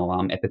in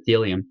our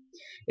epithelium.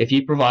 If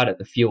you provide it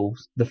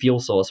the fuel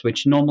source,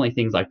 which normally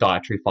things like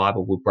dietary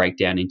fiber will break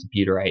down into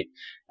butyrate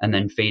and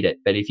then feed it,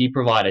 but if you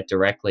provide it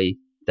directly,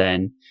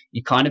 then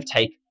you kind of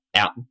take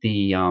out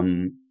the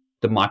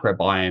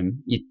microbiome.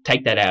 You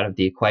take that out of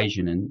the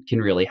equation and can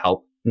really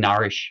help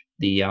nourish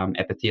the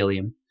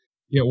epithelium.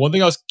 Yeah, one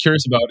thing I was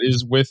curious about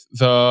is with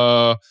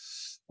the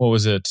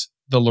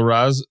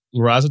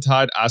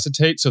liraglutide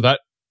acetate. So that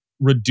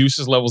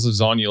reduces levels of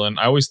zonulin.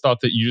 I always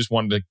thought that you just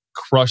wanted to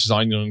crush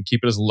zonulin and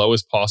keep it as low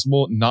as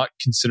possible, not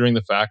considering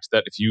the fact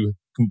that if you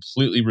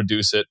completely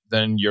reduce it,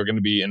 then you're going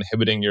to be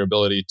inhibiting your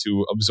ability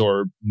to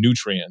absorb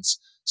nutrients.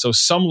 So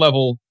some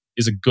level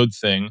is a good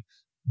thing,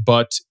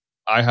 but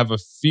I have a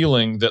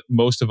feeling that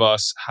most of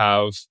us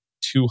have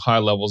too high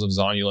levels of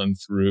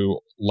zonulin through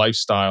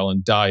lifestyle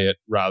and diet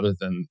rather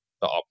than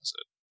the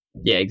opposite.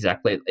 Yeah,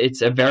 exactly.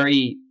 It's a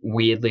very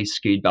weirdly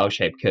skewed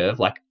bell-shaped curve.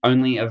 Like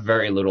only a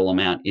very little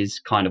amount is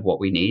kind of what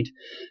we need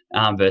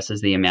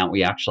versus the amount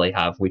we actually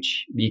have,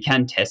 which you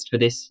can test for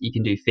this. You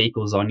can do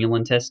fecal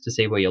zonulin tests to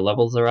see where your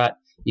levels are at.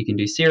 You can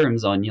do serum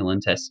zonulin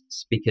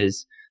tests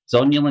because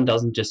zonulin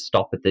doesn't just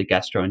stop at the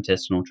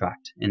gastrointestinal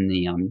tract in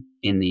the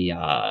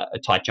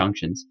tight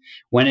junctions.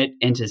 When it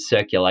enters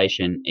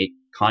circulation, it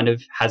kind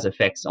of has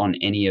effects on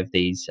any of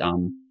these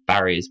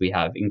barriers we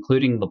have,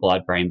 including the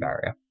blood-brain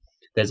barrier.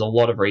 There's a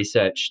lot of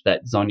research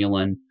that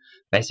zonulin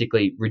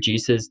basically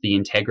reduces the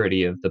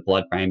integrity of the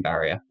blood-brain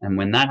barrier. And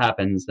when that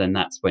happens, then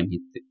that's when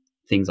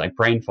things like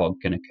brain fog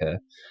can occur.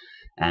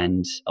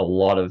 And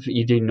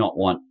you do not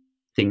want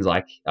things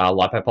like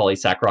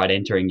lipopolysaccharide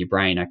entering your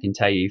brain. I can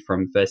tell you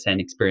from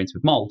firsthand experience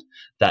with mold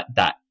that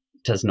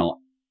does not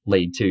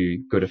lead to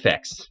good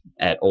effects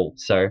at all.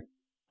 So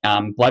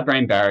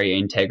blood-brain barrier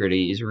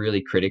integrity is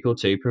really critical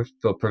too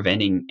for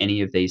preventing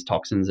any of these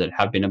toxins that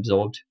have been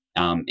absorbed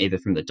either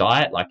from the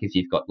diet, like if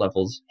you've got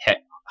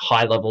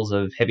high levels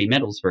of heavy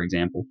metals, for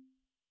example.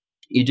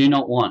 You do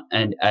not want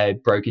a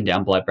broken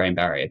down blood-brain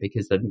barrier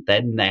because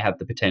then they have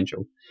the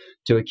potential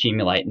to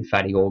accumulate in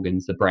fatty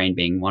organs, the brain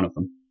being one of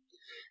them.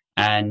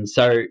 And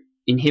so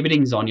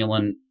inhibiting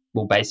zonulin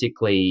will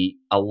basically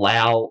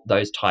allow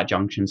those tight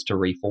junctions to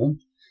reform.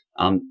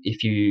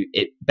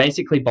 It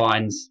basically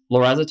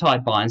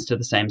liraglutide binds to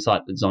the same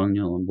site that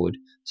zonulin would.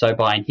 So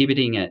by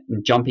inhibiting it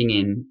and jumping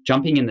in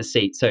the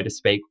seat, so to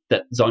speak,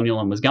 that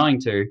zonulin was going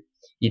to,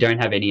 you don't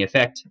have any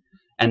effect.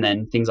 And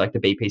then things like the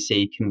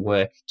BPC can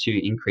work to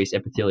increase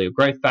epithelial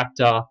growth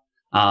factor,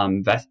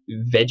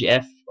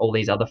 VEGF, all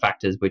these other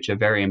factors which are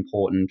very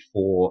important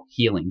for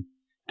healing.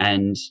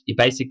 And it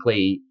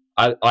basically,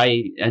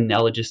 I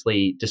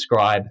analogously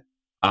describe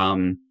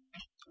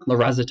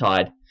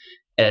lorazepam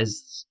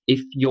as if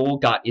your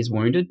gut is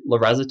wounded.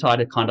 Lorazepam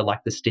are kind of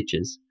like the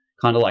stitches,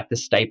 kind of like the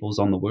staples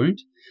on the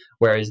wound,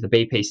 whereas the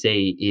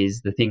BPC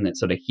is the thing that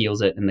sort of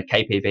heals it, and the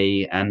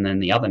KPV, and then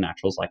the other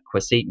naturals like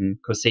quercetin.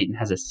 Quercetin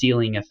has a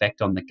sealing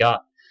effect on the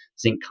gut.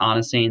 Zinc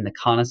carnosine, the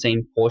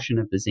carnosine portion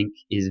of the zinc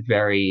is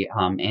very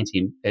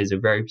is a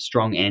very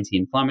strong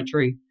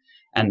anti-inflammatory,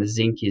 and the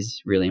zinc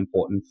is really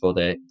important for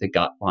the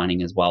gut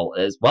lining as well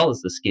as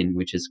the skin,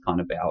 which is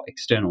kind of our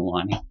external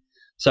lining.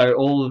 So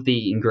all of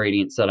the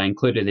ingredients that are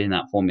included in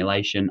that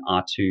formulation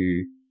are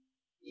to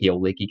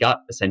heal leaky gut,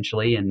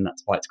 essentially, and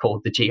that's why it's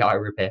called the GI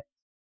repair.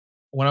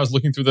 When I was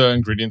looking through the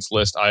ingredients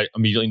list, I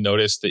immediately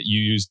noticed that you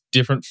used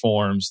different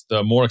forms,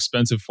 the more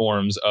expensive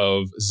forms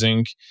of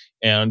zinc,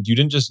 and you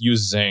didn't just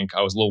use zinc.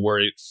 I was a little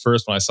worried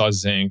first when I saw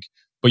zinc,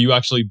 but you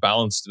actually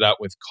balanced it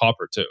out with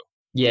copper too.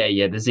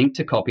 Yeah. The zinc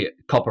to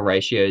copper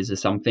ratios are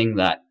something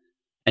that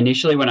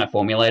initially when I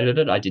formulated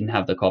it, I didn't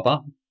have the copper,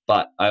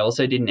 but I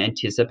also didn't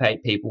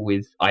anticipate people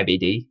with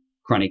IBD,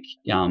 chronic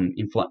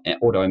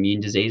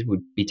autoimmune disease,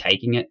 would be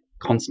taking it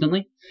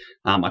constantly.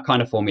 I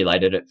kind of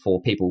formulated it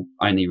for people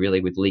only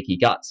really with leaky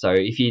gut. So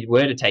if you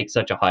were to take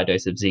such a high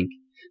dose of zinc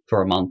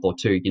for a month or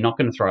two, you're not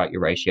going to throw out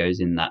your ratios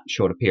in that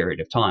shorter period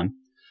of time.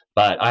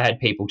 But I had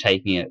people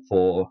have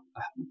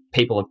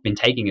been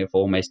taking it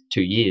for almost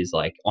 2 years,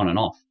 like on and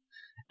off.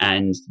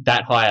 And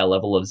that higher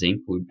level of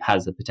zinc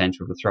has the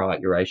potential to throw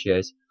out your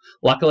ratios.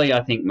 Luckily,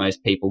 I think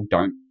most people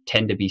don't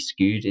tend to be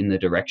skewed in the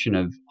direction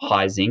of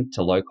high zinc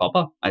to low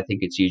copper. I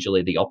think it's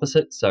usually the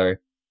opposite. So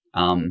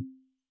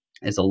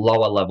there's a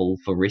lower level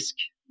for risk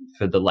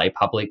for the lay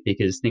public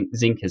because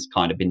zinc has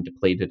kind of been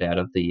depleted out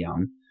of the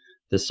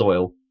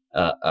soil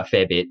a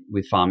fair bit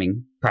with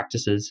farming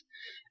practices.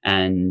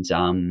 And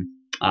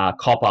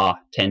copper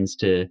tends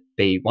to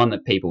be one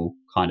that people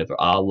kind of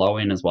are low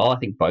in as well. I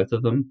think both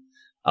of them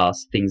are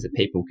things that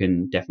people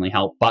can definitely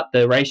help. But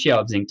the ratio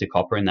of zinc to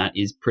copper in that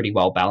is pretty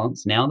well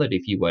balanced now, that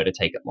if you were to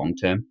take it long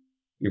term,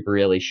 it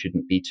really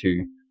shouldn't be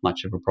too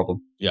much of a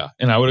problem. Yeah,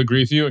 and I would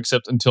agree with you,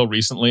 except until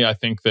recently, I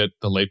think that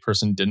the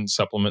layperson didn't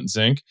supplement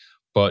zinc,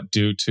 but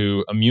due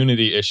to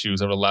immunity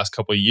issues over the last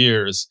couple of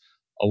years,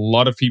 a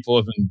lot of people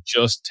have been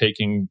just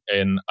taking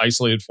an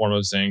isolated form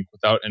of zinc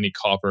without any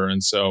copper.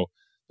 And so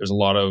there's a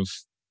lot of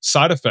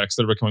side effects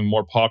that are becoming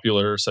more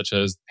popular, such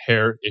as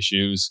hair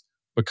issues,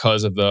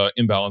 because of the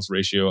imbalanced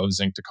ratio of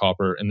zinc to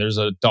copper. And there's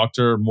a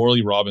Dr.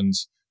 Morley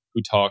Robbins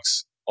who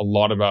talks a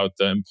lot about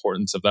the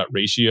importance of that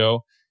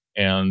ratio,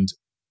 and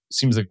it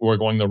seems like we're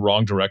going the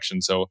wrong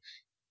direction. So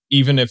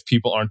even if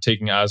people aren't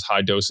taking as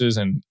high doses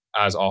and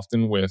as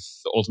often with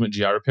the Ultimate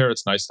GI Repair,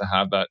 it's nice to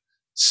have that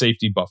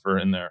safety buffer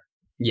in there.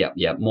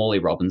 Yeah. Morley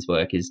Robbins'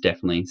 work is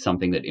definitely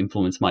something that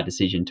influenced my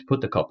decision to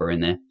put the copper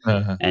in there.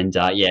 And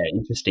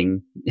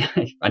interesting.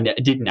 I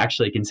didn't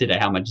actually consider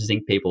how much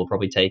zinc people are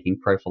probably taking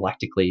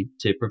prophylactically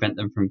to prevent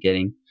them from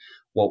getting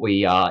what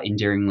we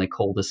endearingly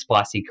call the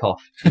spicy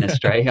cough in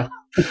Australia.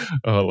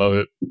 Oh, I love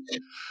it.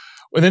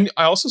 And then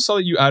I also saw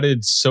that you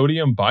added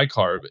sodium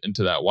bicarb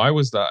into that. Why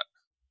was that?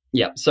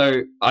 Yeah.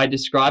 So I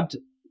described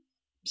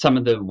some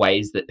of the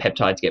ways that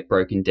peptides get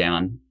broken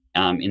down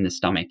in the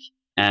stomach.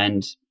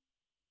 And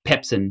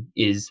pepsin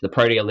is the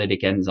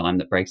proteolytic enzyme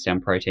that breaks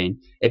down protein.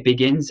 It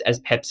begins as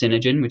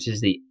pepsinogen, which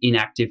is the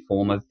inactive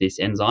form of this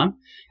enzyme.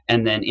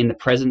 And then in the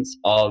presence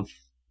of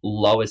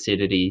low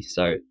acidity,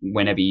 so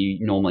whenever you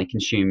normally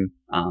consume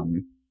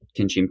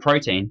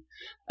protein,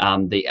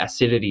 the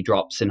acidity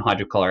drops and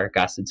hydrochloric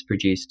acid's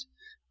produced.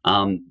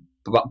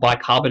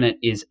 Bicarbonate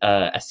is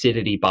an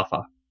acidity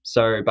buffer.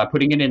 So by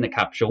putting it in the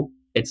capsule,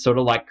 it sort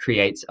of like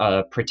creates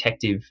a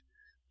protective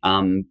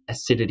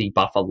acidity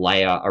buffer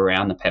layer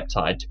around the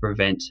peptide to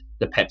prevent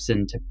the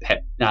pepsinogen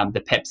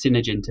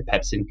to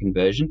pepsin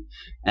conversion,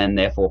 and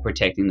therefore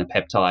protecting the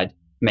peptide,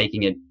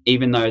 making it,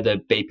 even though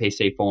the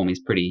BPC form is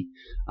pretty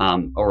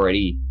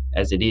already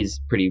as it is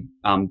pretty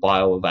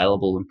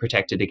bioavailable and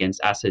protected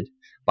against acid,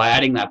 by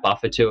adding that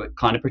buffer to it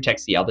kind of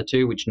protects the other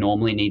two, which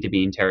normally need to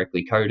be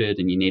enterically coated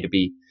and you need to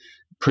be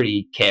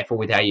pretty careful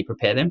with how you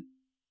prepare them.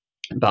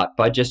 But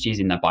by just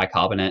using the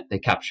bicarbonate, the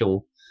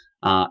capsule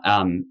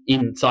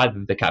inside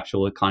of the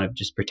capsule, it kind of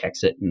just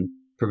protects it and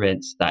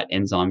prevents that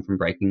enzyme from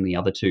breaking the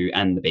other two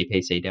and the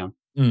BPC down.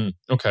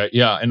 Okay,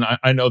 yeah. And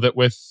I know that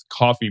with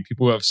coffee,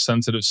 people who have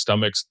sensitive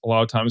stomachs a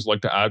lot of times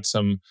like to add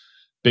some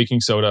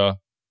baking soda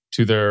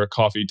to their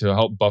coffee to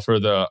help buffer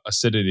the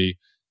acidity.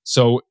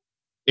 So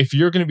if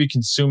you're going to be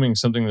consuming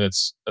something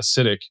that's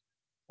acidic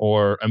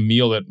or a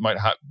meal that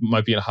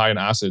might be high in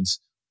acids,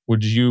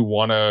 would you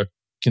want to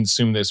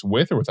consume this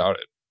with or without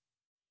it?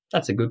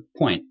 That's a good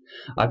point.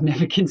 I've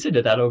never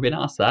considered that or been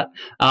asked that.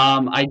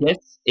 I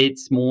guess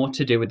it's more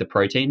to do with the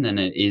protein than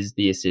it is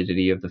the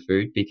acidity of the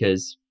food,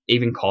 because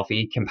even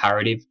coffee,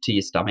 comparative to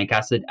your stomach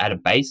acid at a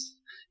base,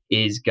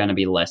 is going to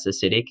be less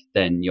acidic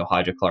than your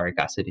hydrochloric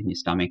acid in your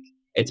stomach.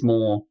 It's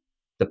more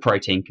the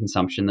protein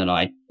consumption that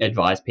I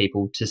advise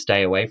people to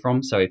stay away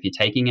from. So if you're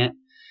taking it,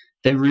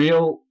 The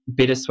real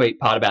bittersweet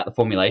part about the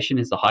formulation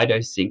is the high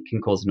dose zinc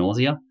can cause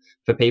nausea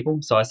for people.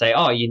 So I say,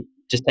 oh, you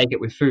just take it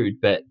with food,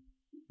 but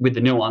with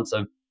the nuance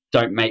of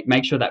don't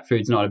make sure that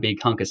food's not a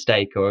big hunk of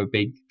steak or a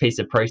big piece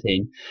of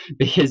protein,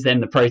 because then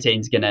the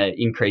protein's going to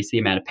increase the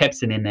amount of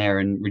pepsin in there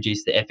and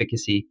reduce the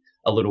efficacy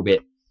a little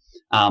bit.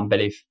 But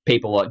if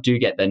people do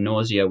get the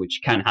nausea, which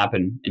can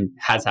happen and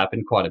has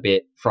happened quite a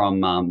bit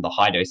from the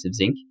high dose of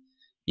zinc,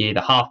 you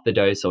either half the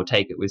dose or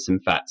take it with some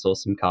fats or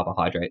some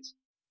carbohydrates.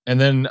 And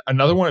then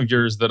another one of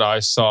yours that I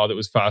saw that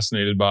was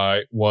fascinated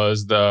by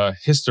was the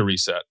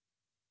Hista-Reset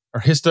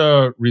or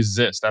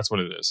Hista-Resist. That's what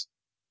it is.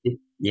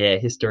 Yeah,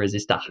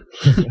 Hista-Resistor.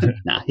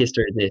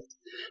 Hista-Resist.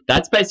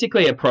 That's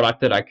basically a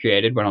product that I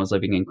created when I was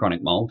living in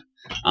chronic mold,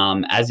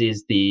 as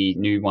is the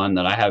new one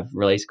that I have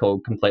released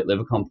called Complete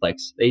Liver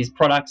Complex. These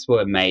products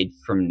were made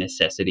from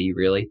necessity,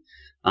 really.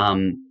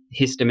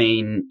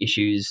 Histamine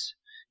issues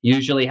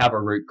usually have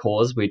a root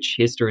cause, which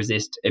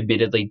Hista-Resist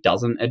admittedly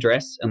doesn't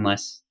address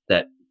unless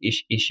that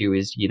issue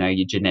is,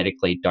 you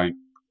genetically don't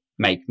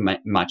make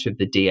much of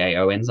the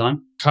DAO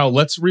enzyme. Kyal,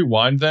 let's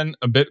rewind then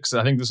a bit, because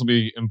I think this will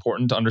be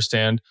important to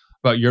understand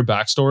about your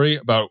backstory.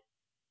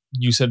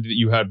 You said that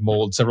you had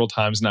mold several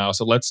times now.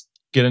 So let's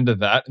get into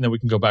that, and then we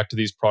can go back to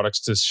these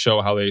products to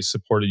show how they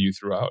supported you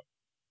throughout.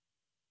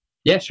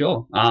 Yeah,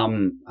 sure.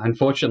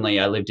 Unfortunately,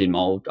 I lived in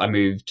mold. I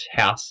moved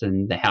house,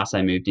 and the house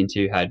I moved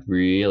into had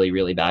really,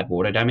 really bad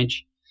water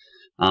damage.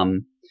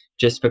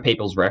 Just for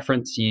people's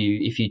reference,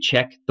 if you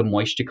check the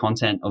moisture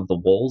content of the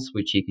walls,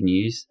 which you can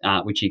use,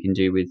 which you can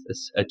do with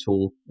a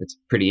tool that's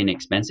pretty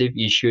inexpensive,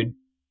 you should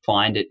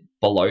find it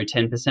below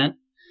 10%.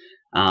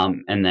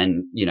 And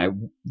then,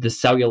 the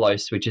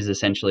cellulose, which is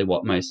essentially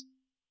what most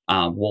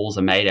walls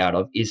are made out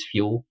of, is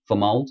fuel for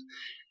mold.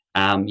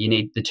 You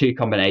need the two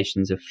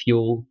combinations of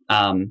fuel,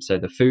 so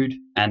the food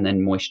and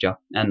then moisture.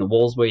 And the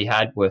walls we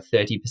had were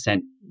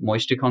 30%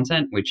 moisture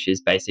content, which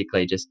is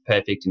basically just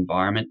perfect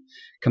environment.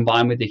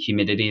 Combined with the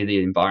humidity of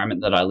the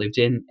environment that I lived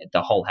in,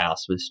 the whole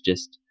house was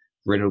just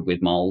riddled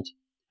with mold.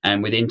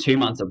 And within 2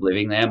 months of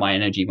living there, my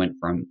energy went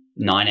from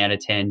 9 out of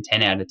 10,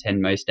 10 out of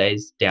 10 most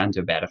days, down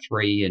to about a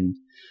 3 and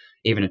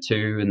even a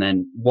 2. And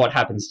then what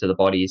happens to the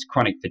body is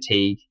chronic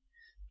fatigue.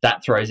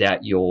 That throws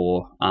out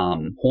your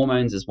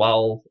hormones as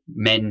well.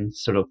 Men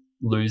sort of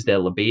lose their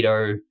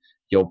libido.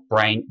 The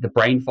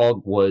brain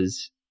fog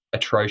was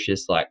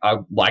atrocious. Like, I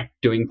liked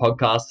doing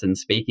podcasts and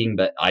speaking,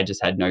 but I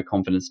just had no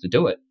confidence to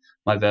do it.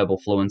 My verbal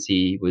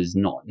fluency was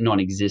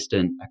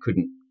non-existent. I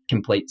couldn't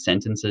complete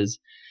sentences.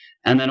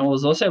 And then I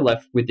was also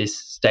left with this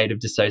state of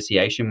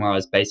dissociation where I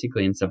was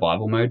basically in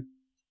survival mode.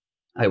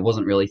 I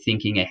wasn't really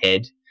thinking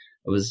ahead.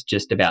 It was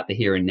just about the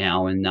here and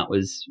now, and that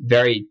was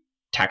very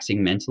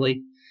taxing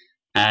mentally.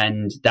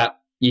 And that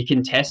you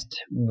can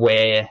test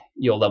where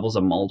your levels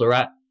of mold are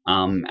at.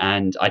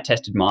 And I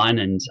tested mine,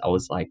 and I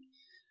was like,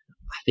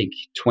 I think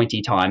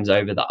 20 times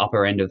over the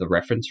upper end of the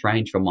reference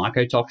range for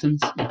mycotoxins.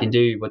 You can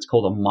do what's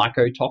called a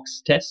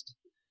mycotox test,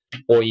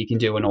 or you can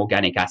do an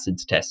organic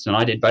acids test. And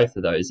I did both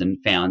of those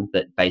and found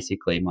that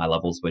basically my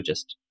levels were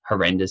just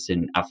horrendous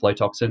in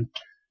aflatoxin.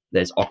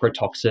 There's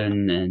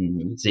ochratoxin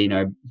and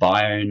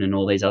xenobione and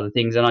all these other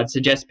things. And I'd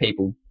suggest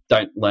people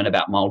don't learn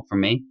about mold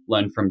from me,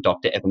 learn from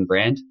Dr. Evan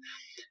Brand.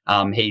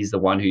 He's the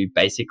one who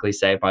basically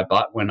saved my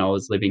butt when I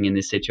was living in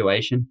this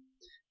situation.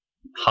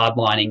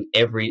 Hardlining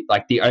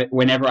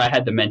whenever I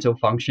had the mental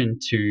function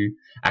to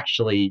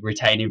actually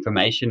retain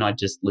information, I'd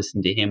just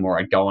listen to him, or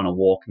I'd go on a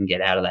walk and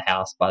get out of the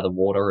house by the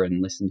water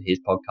and listen to his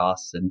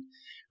podcasts, and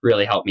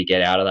really helped me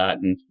get out of that.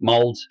 And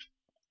mold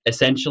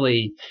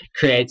essentially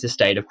creates a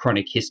state of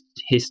chronic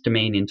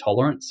histamine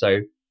intolerance. So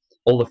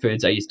all the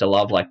foods I used to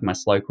love, like my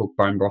slow cooked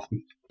bone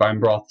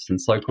broths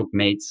and slow cooked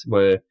meats,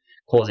 were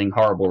causing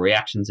horrible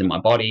reactions in my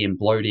body and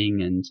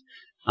bloating and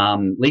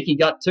leaky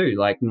gut too.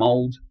 Like,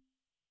 mold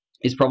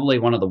is probably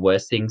one of the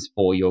worst things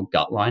for your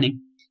gut lining.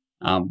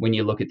 When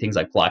you look at things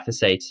like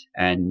glyphosate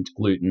and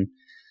gluten,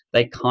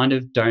 they kind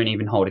of don't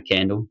even hold a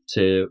candle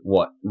to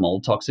what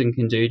mold toxin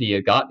can do to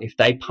your gut. If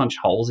they punch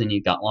holes in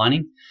your gut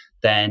lining,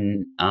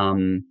 then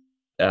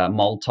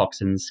mold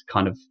toxins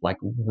kind of like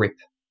rip,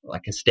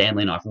 like a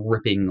Stanley knife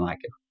ripping like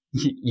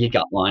your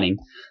gut lining.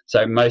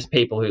 So most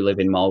people who live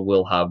in mold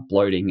will have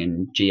bloating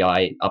and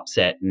GI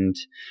upset, and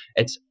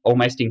it's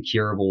almost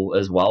incurable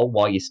as well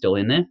while you're still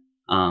in there.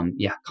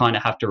 You kind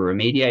of have to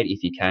remediate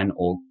if you can,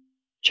 or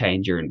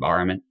change your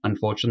environment,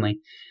 unfortunately.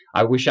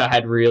 I wish I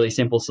had really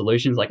simple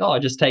solutions like, oh,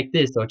 just take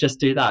this or just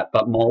do that.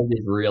 But mold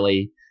is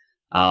really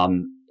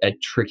a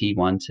tricky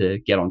one to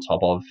get on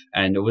top of.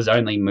 And it was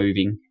only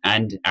moving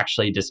and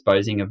actually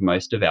disposing of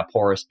most of our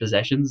porous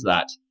possessions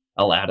that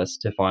allowed us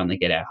to finally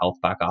get our health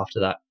back after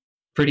that.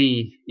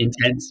 Pretty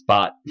intense.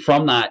 But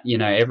from that,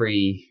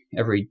 every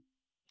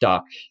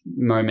dark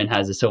moment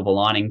has a silver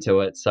lining to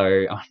it.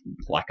 So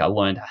I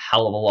learned a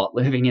hell of a lot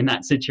living in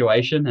that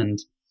situation, and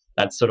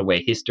that's sort of where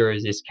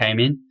Hista-Resist came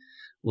in,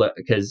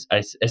 because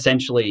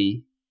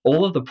essentially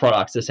all of the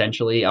products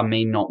essentially are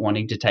me not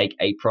wanting to take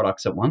 8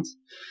 products at once.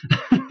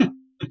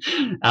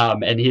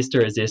 And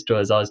Hista-Resist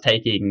was, I was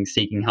taking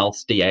Seeking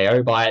Health's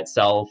DAO by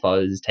itself. I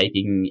was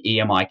taking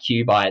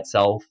EMIQ by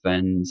itself,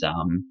 and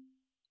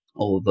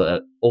all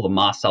the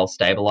mast cell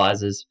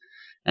stabilizers,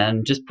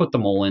 and just put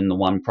them all in the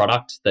one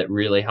product that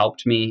really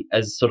helped me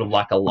as sort of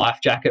like a life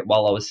jacket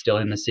while I was still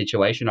in the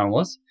situation I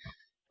was.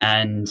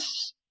 And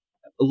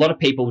a lot of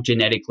people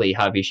genetically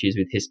have issues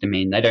with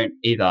histamine. They don't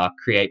either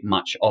create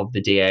much of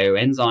the DAO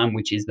enzyme,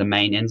 which is the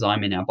main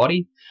enzyme in our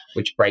body,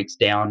 which breaks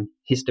down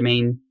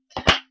histamine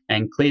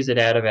and clears it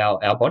out of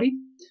our body.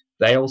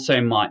 They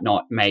also might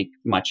not make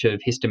much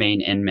of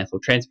histamine and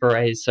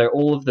methyltransferase. So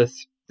all of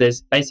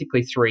there's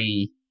basically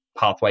 3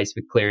 pathways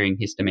for clearing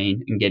histamine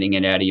and getting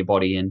it out of your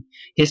body. And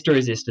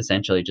Hista-Resist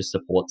essentially just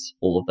supports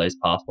all of those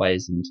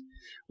pathways and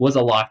was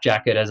a life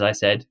jacket, as I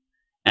said.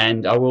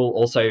 And I will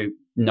also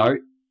note,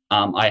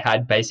 I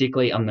had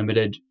basically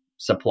unlimited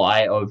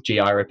supply of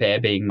GI repair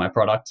being my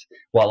product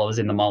while I was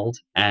in the mold.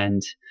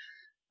 And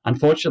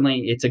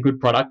unfortunately, it's a good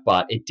product,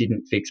 but it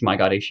didn't fix my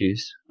gut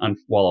issues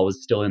while I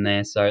was still in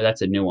there. So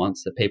that's a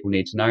nuance that people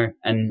need to know.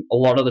 And a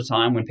lot of the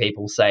time when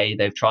people say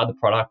they've tried the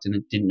product and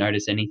it didn't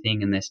notice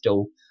anything and they're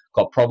still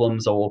got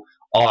problems, or,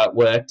 oh, it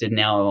worked and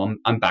now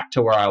I'm back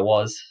to where I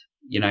was,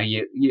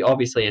 you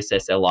obviously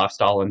assess their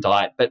lifestyle and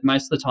diet. But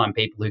most of the time,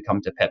 people who come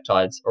to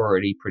peptides are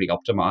already pretty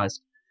optimized,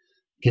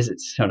 because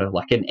it's sort of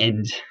like an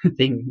end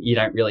thing. You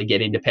don't really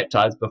get into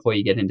peptides before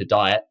you get into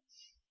diet.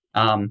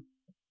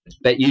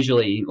 But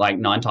usually, like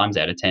 9 times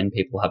out of 10,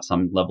 people have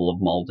some level of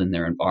mold in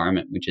their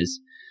environment, which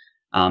is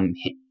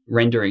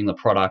rendering the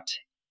product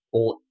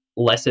all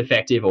less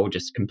effective or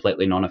just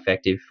completely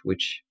non-effective,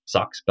 which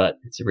sucks, but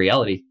it's a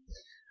reality.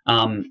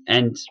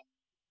 And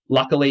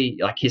luckily,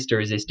 like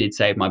Hista-Resist did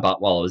save my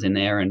butt while I was in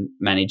there and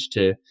managed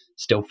to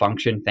still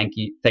function.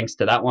 Thanks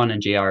to that one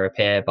and GI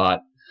repair.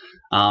 But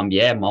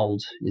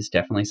mold is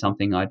definitely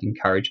something I'd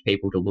encourage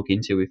people to look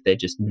into if they're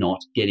just not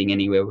getting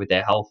anywhere with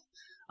their health.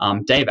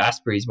 Dave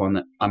Asprey's one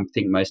that I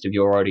think most of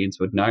your audience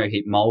would know.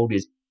 Mold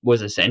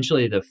was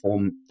essentially the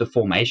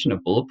formation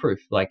of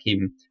Bulletproof, like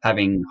him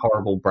having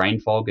horrible brain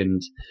fog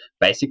and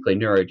basically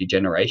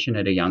neurodegeneration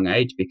at a young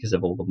age because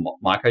of all the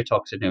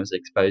mycotoxin he was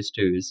exposed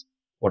to, is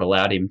what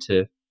allowed him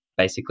to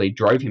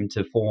drove him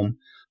to form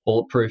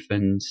Bulletproof.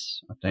 And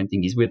I don't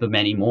think he's with them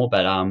anymore,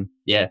 but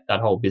that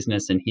whole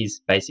business and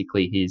his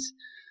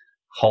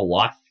whole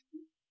life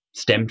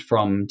stemmed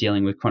from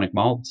dealing with chronic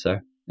mold. So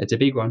it's a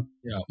big one.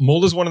 Yeah,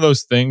 mold is one of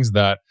those things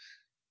that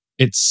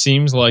it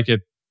seems like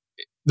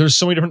there's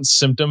so many different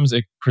symptoms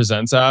it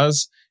presents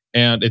as,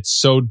 and it's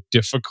so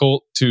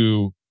difficult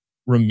to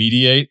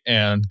remediate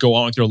and go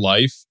on with your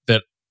life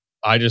that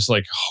I just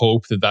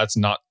hope that that's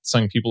not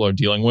something people are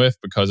dealing with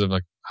because of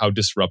how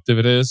disruptive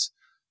it is.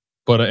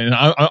 But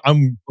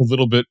I'm a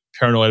little bit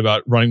paranoid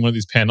about running one of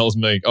these panels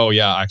and being like, oh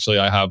yeah, actually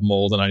I have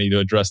mold and I need to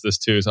address this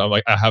too. So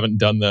I haven't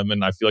done them,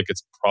 and I feel like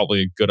it's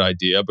probably a good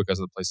idea because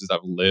of the places I've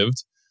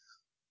lived.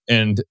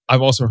 And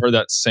I've also heard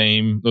those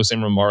same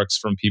remarks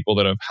from people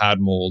that have had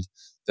mold,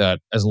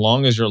 that as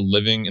long as you're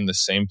living in the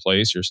same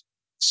place, you're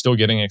still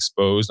getting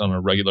exposed on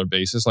a regular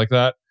basis like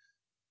that,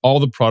 all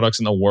the products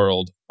in the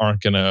world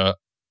aren't going to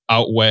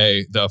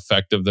outweigh the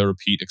effect of the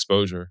repeat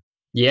exposure.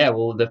 Yeah,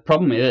 well, the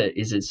problem with it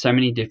is it's so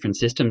many different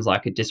systems.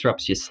 Like, it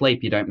disrupts your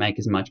sleep. You don't make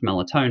as much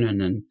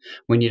melatonin. And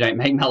when you don't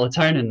make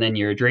melatonin, then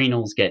your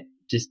adrenals get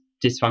just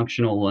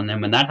dysfunctional. And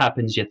then when that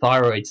happens, your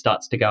thyroid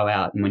starts to go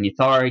out. And when your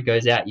thyroid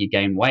goes out, you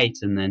gain weight.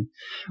 And then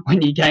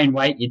when you gain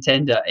weight, you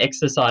tend to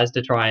exercise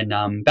to try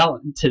and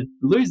balance, to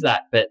lose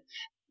that. But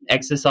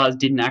exercise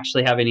didn't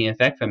actually have any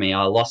effect for me.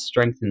 I lost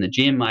strength in the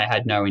gym. I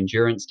had no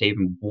endurance to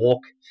even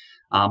walk.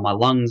 My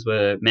lungs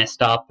were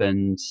messed up,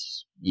 and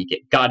you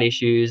get gut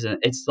issues. And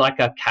it's like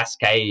a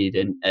cascade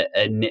and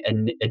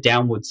a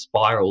downward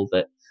spiral,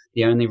 that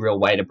the only real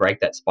way to break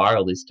that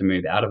spiral is to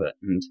move out of it.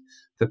 And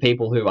for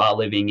people who are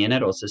living in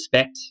it or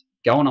suspect,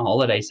 go on a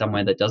holiday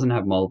somewhere that doesn't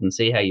have mold and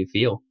see how you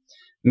feel.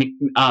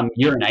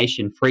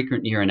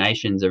 Frequent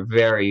urinations are a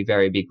very,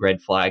 very big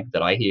red flag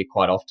that I hear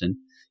quite often.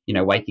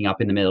 Waking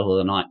up in the middle of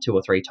the night 2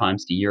 or 3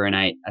 times to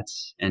urinate,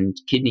 and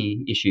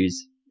kidney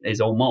issues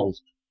is all mold.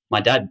 My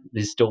dad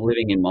is still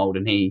living in mold,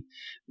 and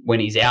when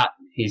he's out,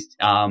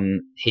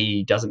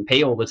 he doesn't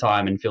pee all the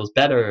time and feels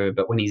better.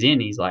 But when he's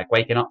in, he's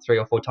waking up 3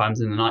 or 4 times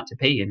in the night to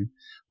pee. And I'm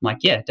like,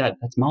 yeah, Dad,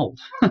 that's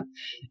mold.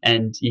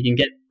 And you can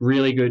get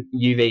really good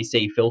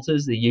UVC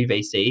filters. The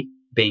UVC,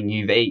 being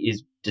UV,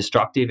 is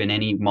destructive, and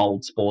any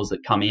mold spores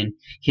that come in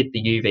hit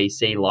the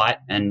UVC light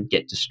and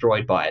get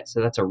destroyed by it. So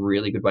that's a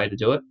really good way to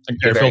do it.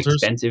 Air filters?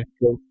 Expensive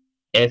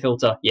air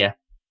filter, yeah.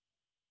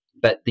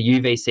 But the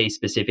UVC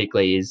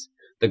specifically is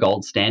the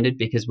gold standard,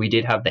 because we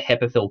did have the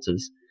HEPA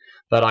filters,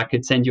 but I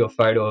could send you a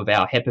photo of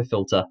our HEPA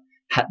filter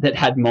that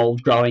had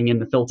mold growing in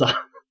the filter.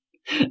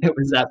 It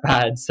was that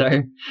bad.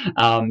 So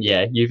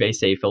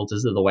UVC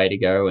filters are the way to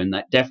go, and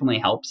that definitely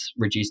helps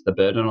reduce the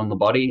burden on the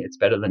body. It's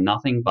better than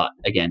nothing, but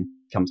again,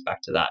 comes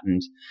back to that.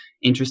 And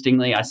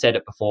interestingly, I said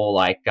it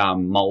before,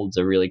 mold's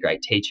a really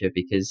great teacher,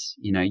 because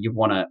you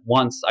want to,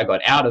 once I got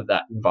out of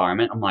that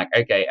environment, I'm like,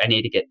 okay, I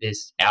need to get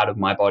this out of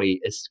my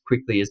body as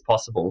quickly as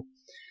possible.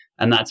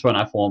 And that's when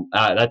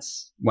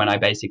I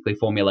basically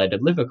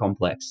formulated liver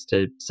complex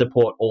to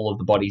support all of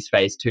the body's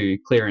phase 2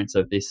 clearance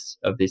of this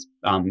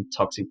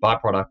toxic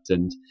byproduct,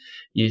 and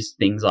use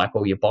things like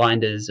all your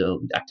binders or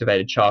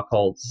activated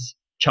charcoal,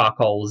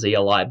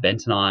 zeolite,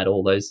 bentonite,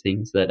 all those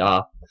things that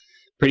are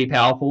pretty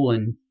powerful.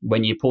 And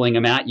when you're pulling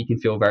them out, you can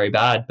feel very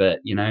bad, but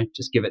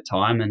just give it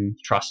time and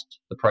trust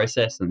the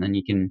process, and then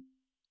you can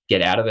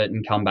get out of it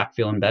and come back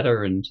feeling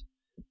better. And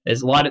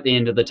there's light at the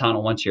end of the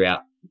tunnel once you're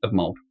out of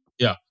mold.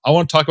 Yeah, I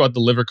want to talk about the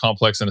liver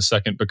complex in a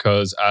second,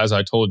 because as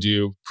I told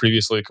you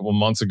previously a couple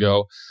months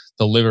ago,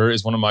 the liver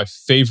is one of my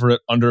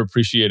favorite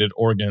underappreciated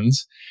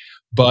organs.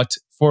 But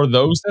for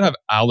those that have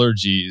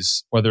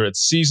allergies, whether it's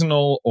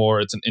seasonal or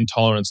it's an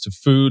intolerance to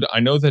food, I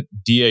know that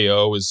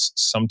DAO is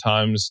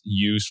sometimes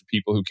used for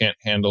people who can't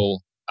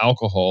handle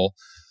alcohol.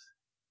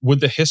 Would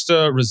the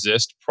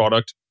Hista-Resist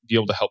product be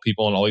able to help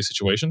people in all these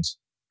situations?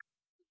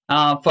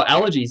 For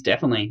allergies,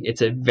 definitely.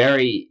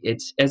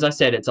 It's as I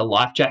said, it's a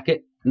life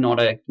jacket, not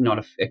a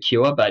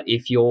cure. But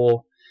if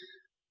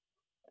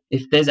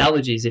there's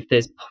allergies, if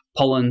there's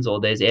pollens or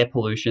there's air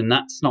pollution,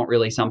 that's not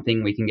really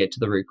something we can get to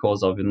the root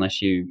cause of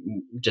unless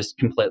you just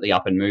completely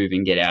up and move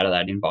and get out of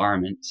that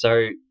environment.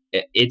 So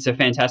it's a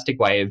fantastic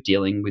way of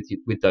dealing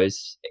with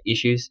those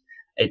issues.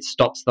 It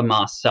stops the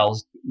mast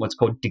cells, what's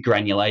called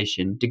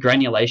degranulation.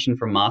 Degranulation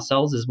from mast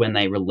cells is when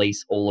they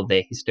release all of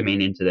their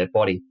histamine into their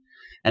body.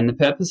 And the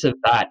purpose of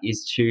that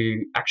is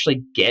to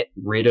actually get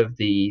rid of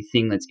the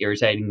thing that's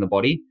irritating the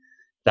body.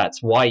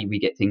 That's why we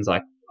get things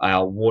like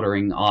our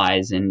watering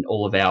eyes and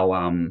all of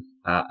our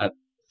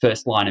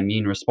first-line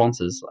immune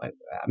responses, like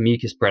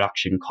mucus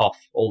production, cough,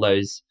 all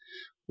those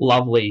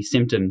lovely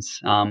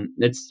symptoms.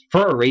 It's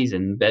for a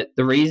reason, but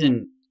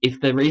if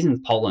the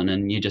reason's pollen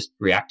and you're just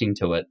reacting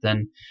to it,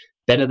 then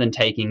better than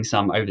taking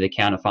some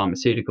over-the-counter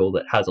pharmaceutical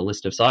that has a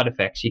list of side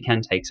effects, you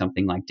can take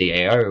something like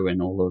DAO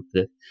and all of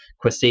the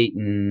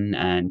quercetin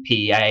and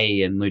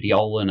PEA and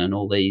luteolin and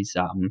all these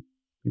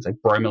things like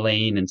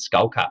bromelain and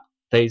skullcap.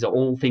 These are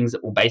all things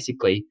that will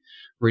basically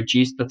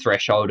reduce the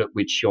threshold at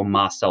which your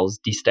mast cells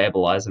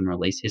destabilize and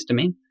release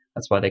histamine.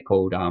 That's why they're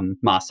called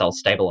mast cell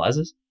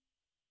stabilizers.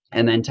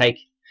 And then take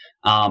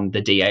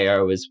the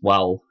DAO as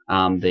well,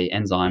 the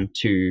enzyme,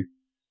 to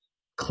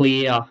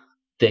clear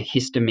the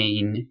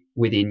histamine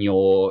within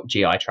your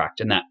GI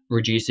tract, and that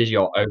reduces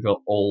your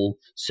overall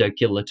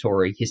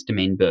circulatory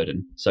histamine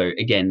burden. So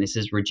again, this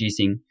is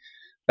reducing,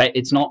 but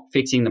it's not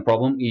fixing the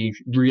problem. You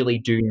really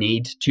do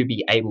need to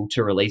be able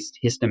to release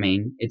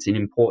histamine. It's an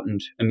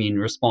important immune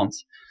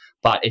response,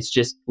 but it's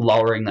just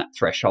lowering that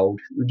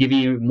threshold, giving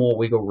you more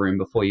wiggle room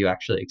before you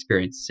actually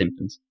experience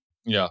symptoms.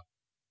 Yeah,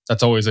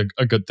 that's always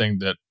a good thing,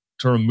 that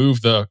to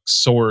remove the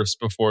source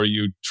before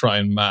you try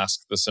and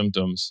mask the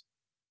symptoms.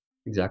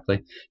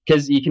 Exactly.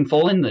 Because you can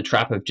fall in the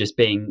trap of just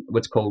being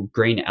what's called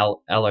green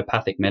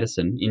allopathic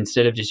medicine.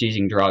 Instead of just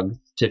using drugs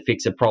to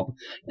fix a problem,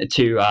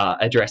 to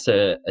address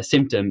a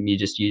symptom, you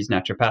just use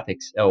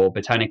naturopathics or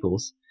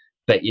botanicals,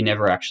 but you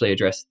never actually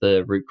address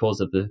the root cause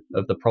of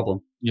the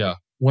problem. Yeah.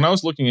 When I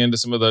was looking into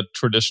some of the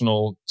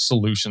traditional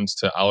solutions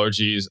to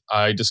allergies,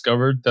 I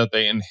discovered that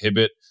they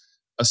inhibit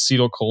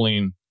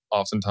acetylcholine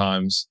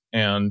oftentimes,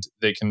 and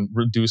they can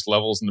reduce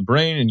levels in the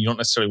brain, and you don't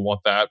necessarily want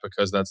that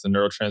because that's the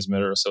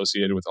neurotransmitter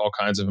associated with all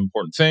kinds of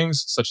important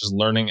things such as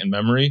learning and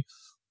memory.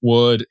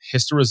 Would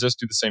Hista-Resist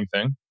do the same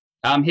thing?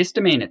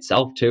 Histamine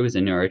itself too is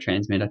a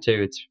neurotransmitter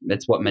too.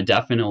 It's what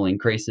modafinil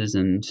increases,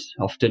 and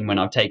often when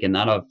I've taken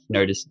that, I've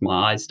noticed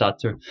my eyes start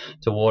to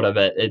water.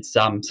 But it's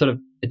sort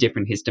of a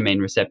different histamine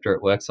receptor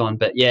it works on.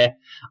 But yeah,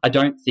 I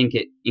don't think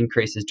it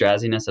increases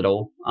drowsiness at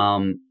all,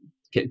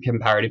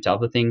 comparative to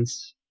other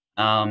things.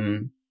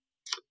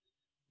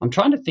 I'm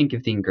trying to think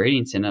of the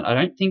ingredients in it. I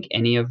don't think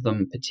any of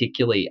them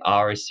particularly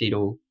are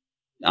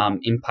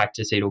impact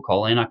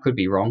acetylcholine. I could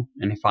be wrong,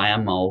 and if I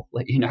am, I'll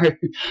let you know.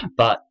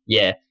 But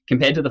yeah,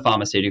 compared to the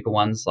pharmaceutical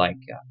ones, like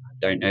I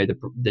don't know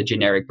the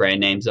generic brand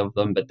names of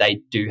them, but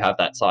they do have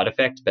that side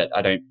effect. But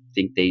I don't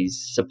think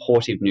these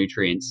supportive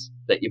nutrients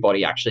that your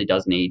body actually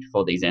does need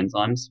for these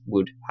enzymes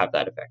would have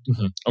that effect.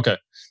 Mm-hmm. Okay,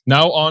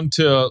 now on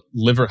to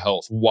liver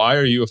health. Why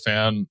are you a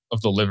fan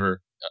of the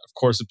liver? Of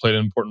course, it played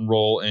an important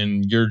role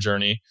in your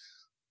journey.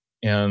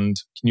 And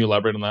can you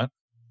elaborate on that?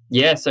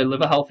 Yeah, so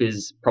liver health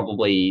is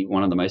probably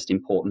one of the most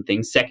important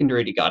things.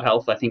 Secondary to gut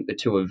health, I think the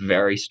two are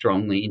very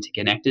strongly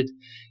interconnected.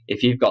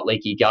 If you've got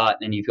leaky gut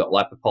and you've got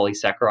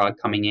lipopolysaccharide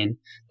coming in,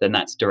 then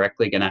that's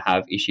directly going to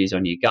have issues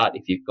on your gut.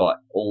 If you've got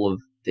all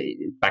of the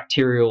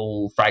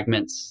bacterial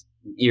fragments,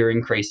 you're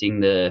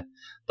increasing the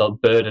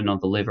burden of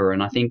the liver.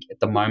 And I think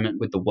at the moment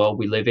with the world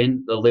we live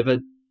in, the liver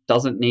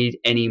doesn't need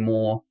any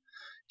more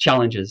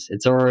challenges.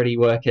 It's already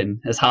working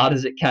as hard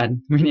as it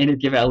can. We need to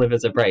give our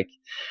livers a break.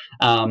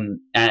 And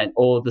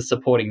all of the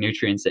supporting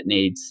nutrients it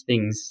needs,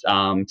 things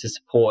to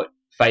support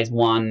phase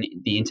 1,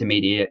 the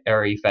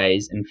intermediary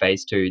phase, and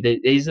phase 2.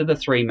 These are the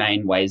three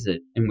main ways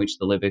in which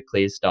the liver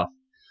clears stuff.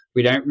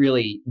 We don't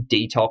really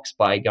detox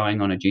by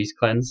going on a juice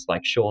cleanse.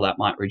 Like, sure, that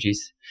might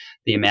reduce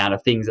the amount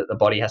of things that the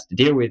body has to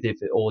deal with if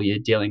all you're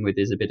dealing with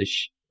is a bit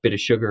of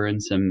sugar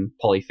and some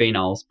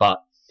polyphenols.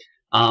 But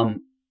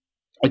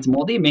It's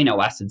more the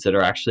amino acids that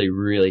are actually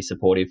really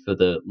supportive for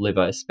the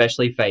liver,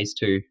 especially phase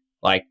 2.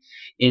 Like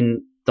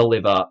in the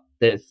liver,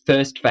 the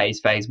first phase,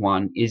 phase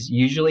 1, is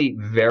usually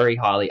very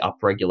highly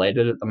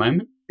upregulated at the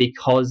moment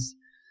because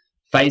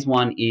phase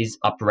 1 is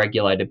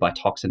upregulated by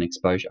toxin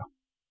exposure.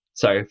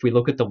 So if we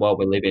look at the world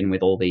we live in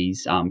with all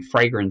these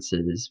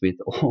fragrances, with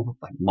all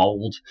like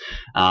mold,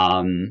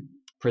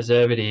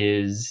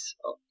 preservatives,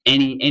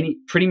 any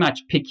pretty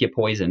much pick your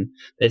poison.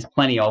 There's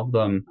plenty of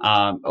them,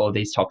 or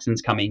these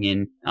toxins coming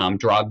in,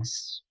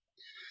 drugs,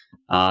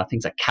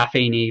 things like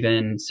caffeine,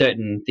 even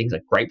certain things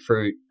like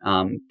grapefruit.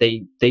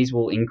 These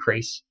will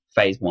increase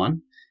phase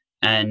 1,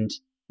 and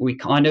we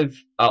kind of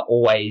are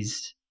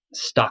always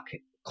stuck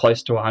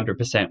close to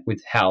 100%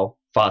 with how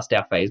fast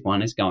our phase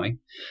 1 is going,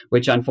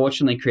 which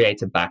unfortunately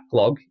creates a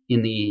backlog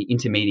in the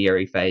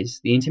intermediary phase.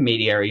 The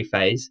intermediary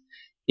phase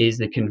is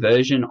the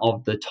conversion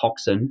of the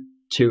toxin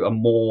to a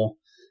more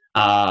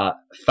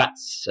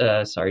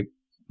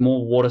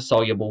more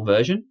water-soluble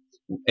version,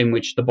 in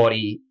which the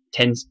body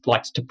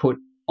likes to put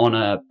on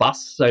a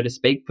bus, so to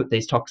speak, put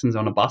these toxins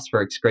on a bus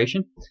for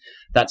excretion.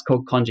 That's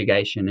called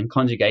conjugation, and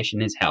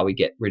conjugation is how we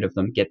get rid of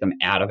them, get them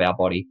out of our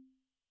body.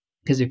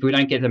 Because if we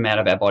don't get them out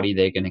of our body,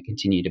 they're going to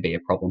continue to be a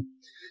problem.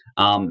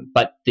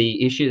 But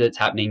the issue that's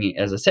happening,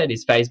 as I said,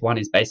 is phase 1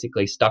 is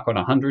basically stuck on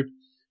 100.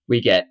 We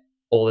get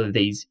all of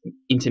these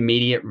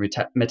intermediate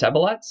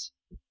metabolites,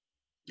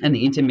 and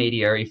the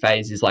intermediary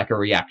phase is like a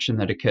reaction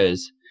that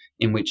occurs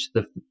in which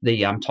the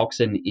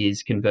toxin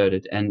is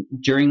converted. And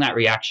during that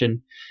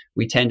reaction,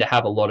 we tend to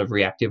have a lot of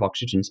reactive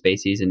oxygen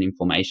species and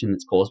inflammation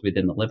that's caused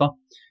within the liver.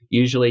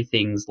 Usually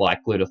things like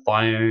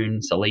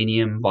glutathione,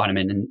 selenium,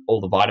 vitamin, and all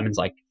the vitamins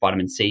like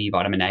vitamin C,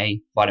 vitamin A,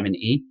 vitamin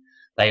E,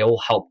 they all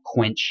help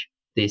quench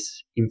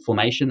this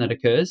inflammation that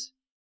occurs.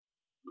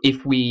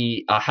 If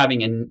we are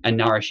having a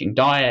nourishing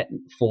diet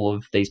full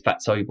of these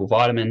fat-soluble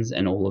vitamins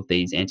and all of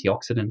these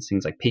antioxidants,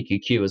 things like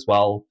PQQ as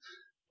well,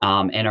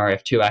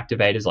 NRF2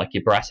 activators like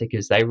your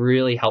brassicas, they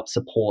really help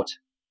support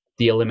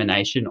the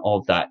elimination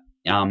of that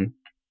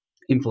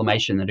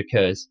inflammation that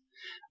occurs.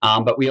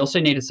 But we also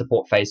need to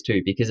support phase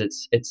 2 because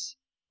it's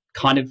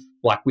kind of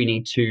like we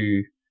need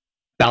to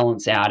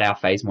balance out our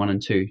phase 1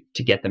 and 2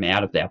 to get them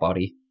out of their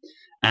body.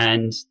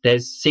 And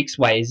there's 6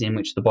 ways in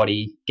which the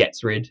body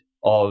gets rid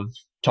of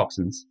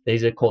toxins.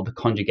 These are called the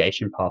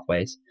conjugation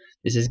pathways.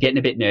 This is getting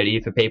a bit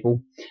nerdy for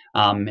people.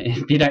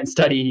 If you don't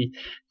study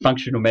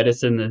functional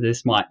medicine,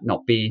 this might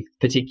not be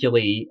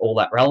particularly all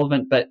that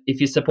relevant. But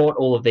if you support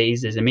all of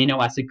these, there's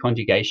amino acid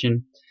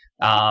conjugation,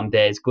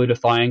 there's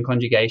glutathione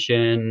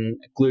conjugation,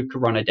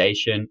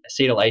 glucuronidation,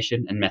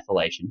 acetylation, and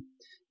methylation.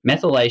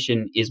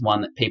 Methylation is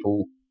one that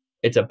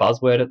it's a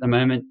buzzword at the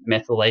moment.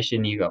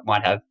 Methylation, you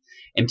might have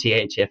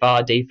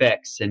MTHFR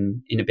defects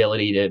and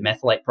inability to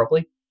methylate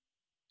properly.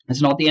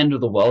 It's not the end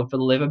of the world for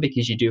the liver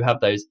because you do have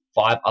those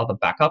 5 other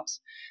backups.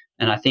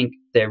 And I think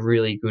they're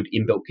really good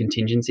inbuilt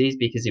contingencies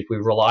because if we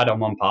relied on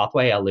one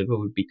pathway, our liver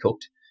would be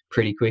cooked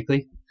pretty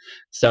quickly.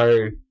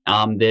 So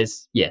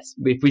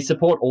if we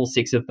support all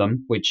 6 of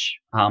them, which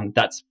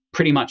that's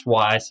pretty much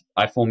why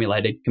I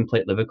formulated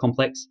Complete Liver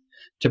Complex,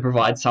 to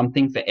provide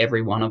something for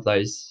every one of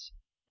those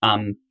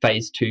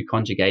phase 2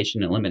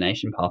 conjugation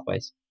elimination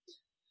pathways.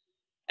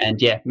 And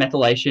yeah,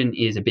 methylation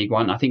is a big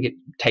one. I think it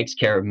takes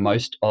care of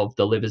most of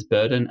the liver's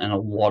burden and a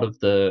lot of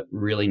the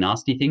really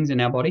nasty things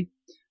in our body.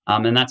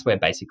 And that's where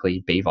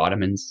basically B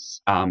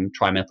vitamins,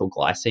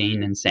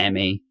 trimethylglycine and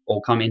SAMe all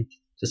come in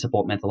to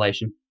support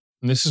methylation.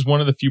 And this is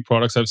one of the few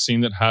products I've seen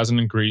that has an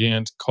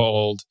ingredient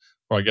called,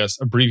 or I guess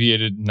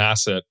abbreviated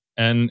NACET,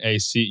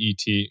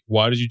 NACET.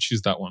 Why did you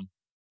choose that one?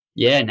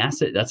 Yeah,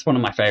 NACET, that's one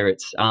of my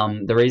favorites.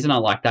 The reason I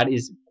like that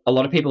is a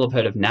lot of people have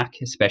heard of NAC,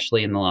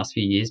 especially in the last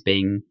few years,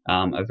 being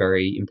a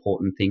very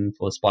important thing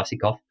for spicy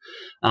cough.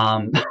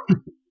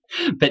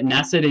 But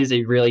NACET is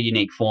a really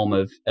unique form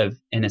of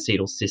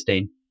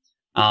N-acetylcysteine.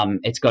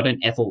 It's got an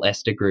ethyl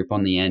ester group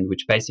on the end,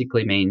 which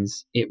basically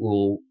means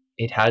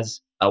it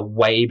has a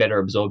way better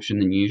absorption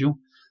than usual.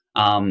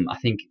 I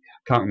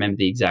can't remember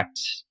the exact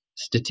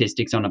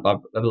statistics on it,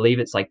 but I believe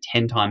it's like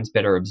 10 times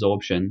better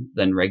absorption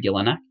than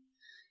regular NAC.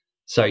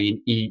 So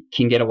you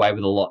can get away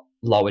with a lot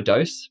lower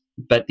dose.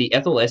 But the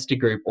ethyl ester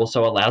group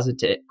also allows it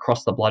to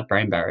cross the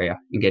blood-brain barrier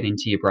and get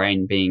into your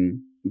brain,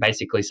 being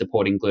basically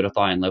supporting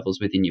glutathione levels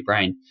within your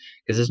brain.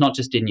 Because it's not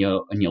just in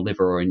your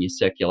liver or in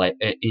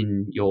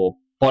your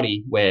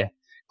body where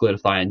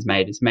glutathione's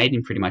made. It's made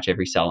in pretty much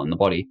every cell in the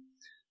body.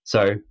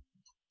 So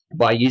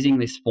by using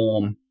this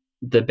form,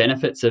 the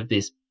benefits of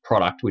this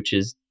product, which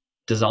is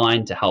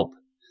designed to help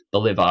the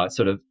liver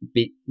sort of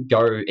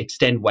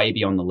extend way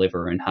beyond the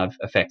liver and have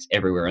effects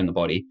everywhere in the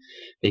body.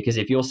 Because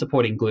if you're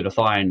supporting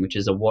glutathione, which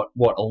is what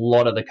a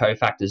lot of the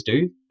cofactors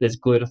do, there's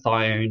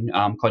glutathione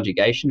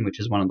conjugation, which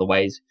is one of the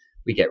ways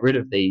we get rid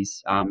of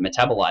these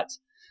metabolites.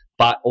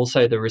 But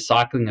also the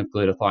recycling of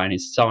glutathione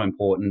is so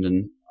important,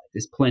 and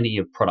there's plenty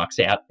of products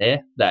out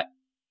there that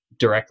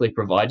directly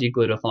provide you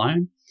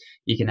glutathione.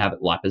 You can have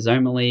it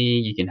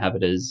liposomally, you can have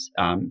it as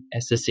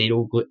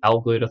acetyl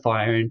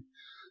L-glutathione.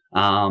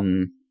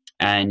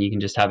 and you can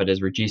just have it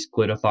as reduced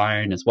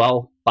glutathione as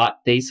well. But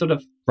these sort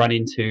of run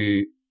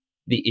into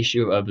the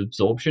issue of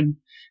absorption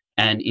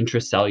and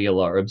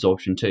intracellular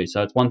absorption too.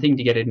 So it's one thing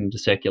to get it into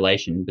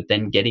circulation, but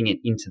then getting it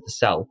into the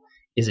cell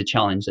is a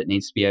challenge that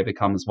needs to be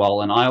overcome as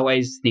well. And I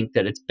always think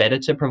that it's better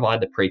to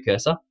provide the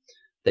precursor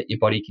that your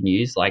body can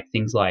use, like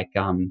things like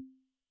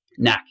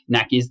NAC.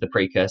 NAC is the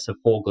precursor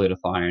for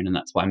glutathione, and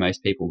that's why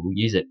most people will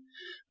use it.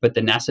 But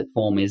the NACET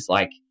form is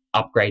like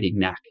upgrading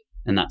NAC,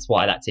 and that's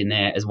why that's in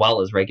there as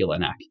well as regular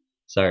NAC.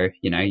 So,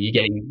 you're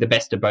getting the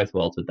best of both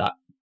worlds with that.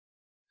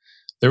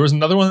 There was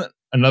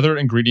another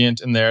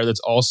ingredient in there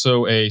that's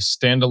also a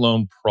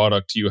standalone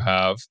product you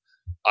have.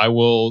 I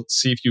will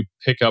see if you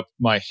pick up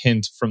my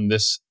hint from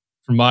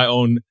my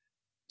own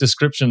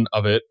description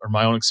of it or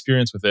my own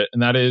experience with it.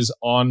 And that is,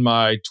 on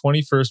my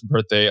 21st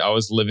birthday, I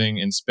was living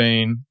in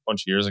Spain a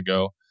bunch of years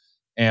ago,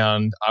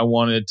 and I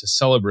wanted to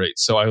celebrate.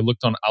 So I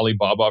looked on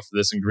Alibaba for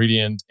this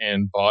ingredient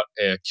and bought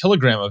a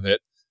kilogram of it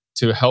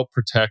to help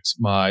protect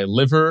my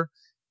liver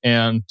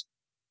and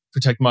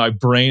protect my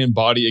brain and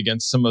body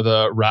against some of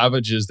the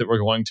ravages that were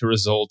going to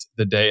result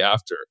the day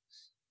after.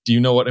 Do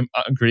you know what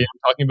ingredient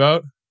I'm talking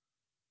about?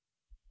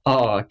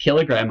 Oh, a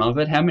kilogram of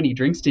it? How many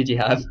drinks did you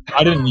have?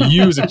 I didn't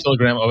use a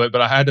kilogram of it, but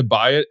I had to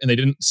buy it, and they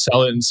didn't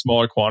sell it in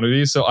smaller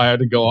quantities. So I had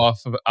to go off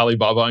of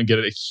Alibaba and get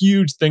a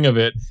huge thing of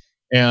it.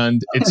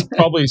 And it's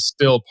probably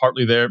still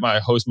partly there at my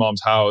host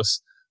mom's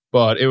house,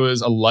 but it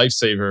was a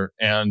lifesaver.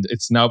 And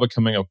it's now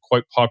becoming a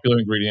quite popular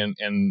ingredient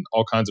in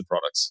all kinds of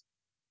products.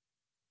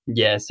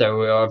 Yeah, so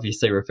we're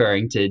obviously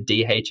referring to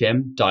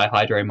DHM,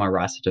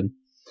 dihydromyricetin.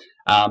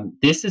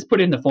 This is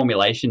put in the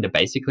formulation to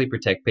basically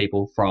protect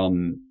people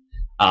from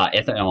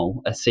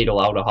ethanol,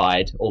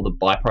 acetaldehyde, all the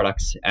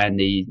byproducts and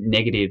the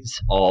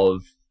negatives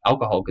of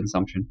alcohol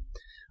consumption.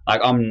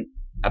 Like, I'm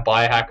a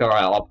biohacker.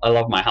 I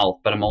love my health,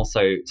 but I'm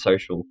also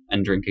social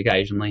and drink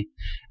occasionally.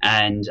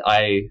 And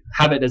I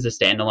have it as a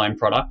standalone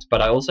product,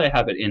 but I also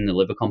have it in the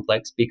liver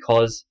complex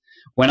because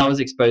when I was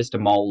exposed to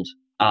mold,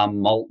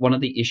 one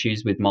of the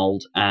issues with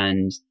mold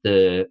and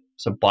the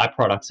sort of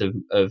byproducts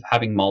of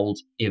having mold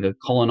either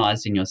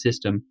colonized in your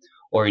system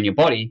or in your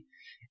body,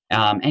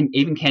 and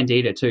even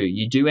candida too,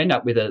 you do end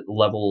up with a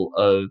level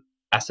of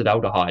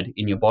acetaldehyde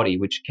in your body,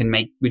 which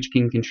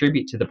can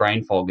contribute to the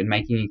brain fog and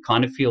making you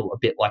kind of feel a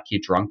bit like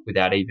you're drunk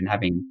without even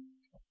having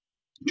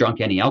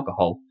drunk any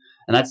alcohol.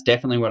 And that's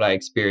definitely what I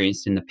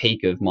experienced in the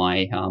peak of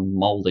my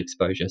mold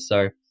exposure.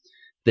 So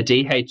the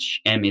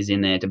DHM is in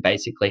there to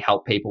basically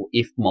help people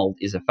if mold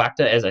is a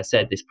factor. As I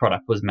said, this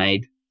product was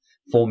made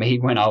for me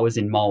when I was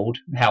in mold,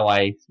 how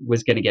I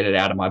was going to get it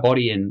out of my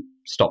body and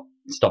stop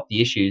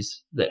the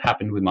issues that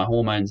happened with my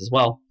hormones as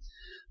well.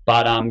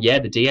 But yeah,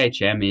 the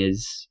DHM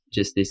is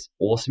just this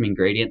awesome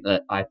ingredient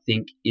that I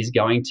think is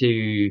going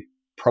to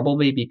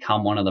probably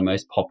become one of the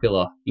most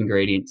popular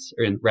ingredients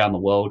around the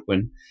world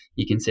when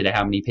you consider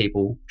how many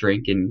people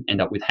drink and end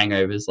up with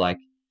hangovers. Like,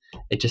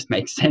 it just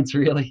makes sense,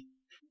 really.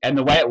 And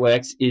the way it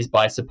works is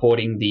by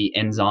supporting the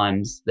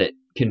enzymes that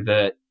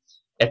convert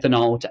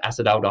ethanol to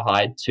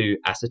acetaldehyde to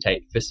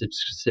acetate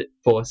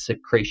for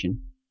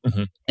secretion.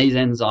 Mm-hmm. These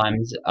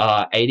enzymes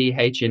are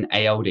ADH and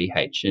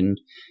ALDH, and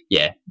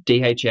yeah,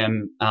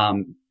 DHM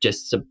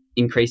just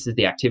increases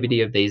the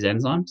activity of these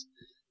enzymes,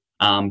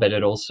 but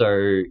it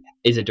also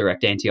is a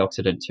direct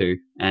antioxidant too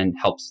and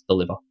helps the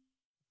liver.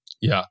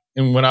 Yeah,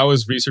 and when I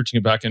was researching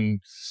it back in,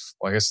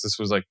 I guess this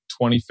was like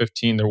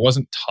 2015, there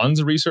wasn't tons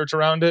of research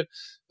around it.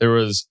 There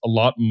was a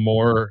lot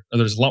more.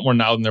 There's a lot more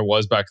now than there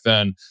was back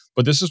then.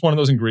 But this is one of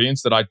those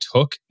ingredients that I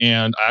took,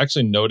 and I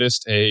actually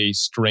noticed a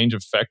strange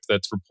effect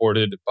that's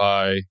reported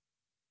by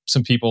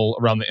some people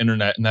around the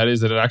internet, and that is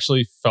that it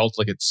actually felt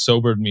like it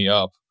sobered me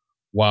up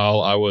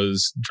while I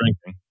was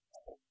drinking.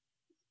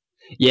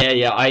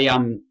 Yeah.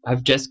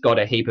 I've just got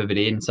a heap of it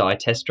in, so I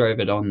test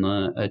drove it on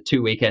the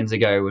 2 weekends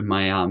ago when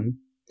my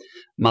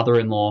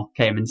mother-in-law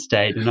came and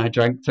stayed, and I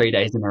drank 3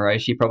 days in a row.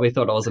 She probably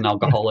thought I was an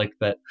alcoholic,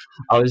 but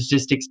I was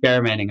just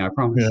experimenting, I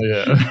promise.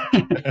 Yeah.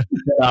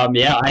 But,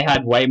 yeah, I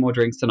had way more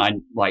drinks than I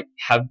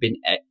have been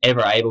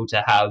ever able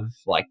to have,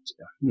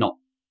 not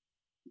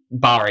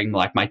barring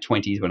my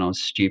 20s when I was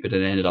stupid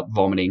and ended up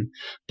vomiting.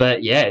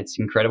 But yeah, it's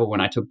incredible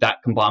when I took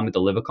that combined with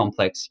the liver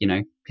complex,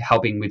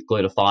 helping with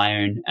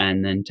glutathione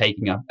and then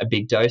taking a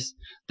big dose.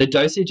 The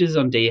dosages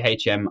on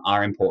DHM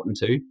are important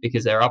too,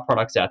 because there are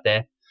products out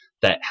there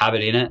that have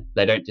it in it.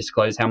 They don't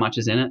disclose how much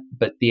is in it,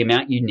 but the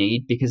amount you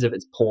need because of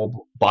its poor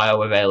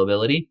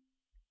bioavailability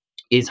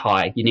is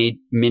high. You need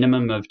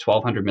minimum of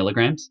 1,200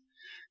 milligrams.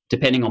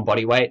 Depending on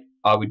body weight,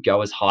 I would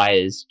go as high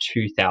as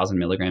 2,000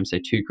 milligrams, so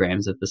 2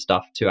 grams of the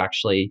stuff to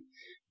actually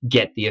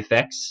get the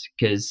effects,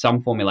 because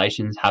some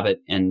formulations have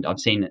it, and I've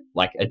seen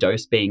a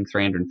dose being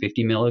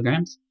 350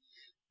 milligrams,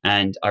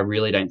 and I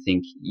really don't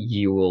think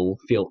you will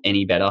feel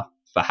any better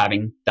for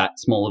having that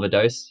small of a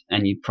dose,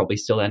 and you'd probably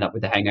still end up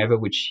with a hangover,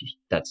 which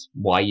that's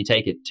why you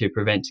take it, to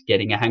prevent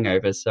getting a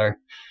hangover. So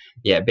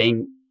yeah,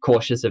 being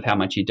cautious of how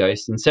much you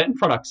dose. And certain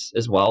products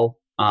as well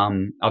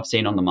I've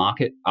seen on the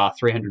market are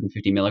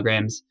 350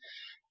 milligrams.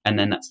 And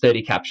then that's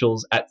 30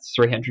 capsules at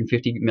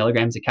 350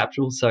 milligrams a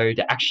capsule. So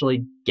to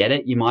actually get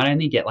it, you might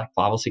only get like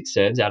 5 or 6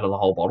 serves out of the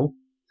whole bottle.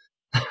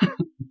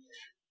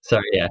 So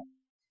yeah.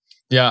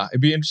 Yeah,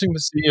 it'd be interesting to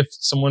see if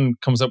someone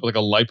comes up with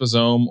like a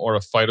liposome or a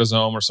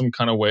phytosome or some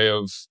kind of way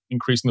of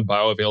increasing the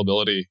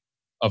bioavailability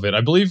of it.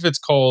 I believe it's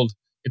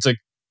like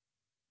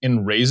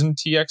in raisin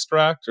tea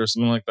extract or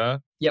something like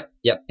that.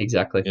 Yep,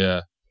 exactly.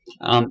 Yeah.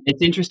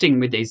 It's interesting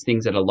with these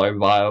things that are low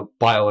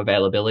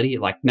bioavailability,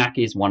 like NAC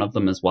is one of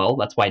them as well.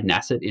 That's why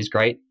NACET is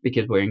great,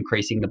 because we're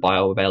increasing the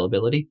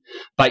bioavailability.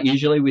 But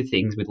usually with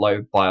things with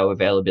low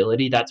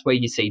bioavailability, that's where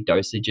you see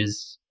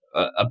dosages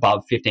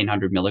above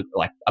 1500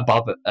 like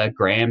above a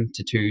gram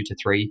to 2 to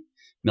 3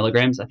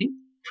 milligrams. I think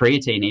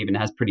creatine even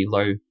has pretty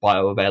low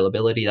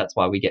bioavailability. That's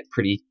why we get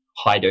pretty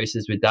high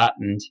doses with that.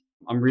 And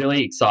I'm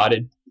really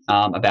excited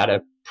about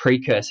a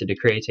precursor to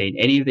creatine.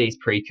 Any of these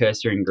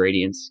precursor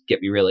ingredients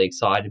get me really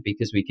excited,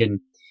 because we can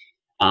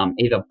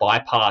either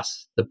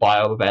bypass the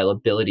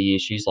bioavailability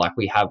issues like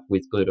we have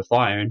with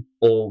glutathione,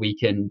 or we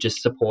can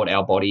just support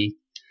our body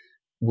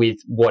with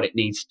what it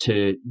needs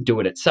to do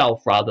it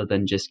itself, rather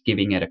than just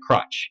giving it a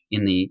crutch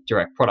in the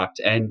direct product.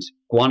 And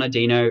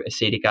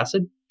guanidinoacetic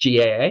acid,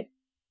 GAA,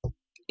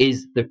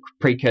 is the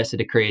precursor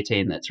to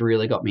creatine that's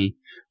really got me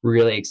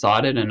really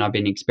excited, and I've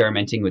been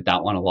experimenting with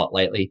that one a lot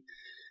lately.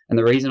 And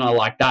the reason I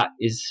like that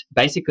is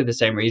basically the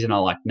same reason I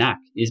like NAC,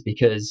 is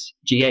because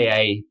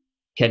GAA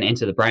can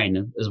enter the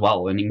brain as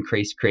well and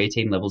increase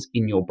creatine levels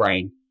in your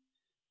brain.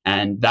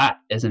 And that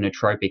as an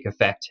nootropic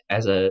effect,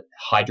 as a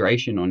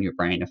hydration on your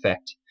brain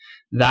effect,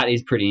 that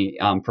is pretty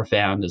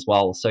profound as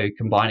well. So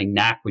combining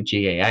NAC with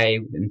GAA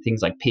and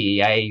things like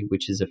PEA,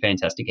 which is a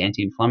fantastic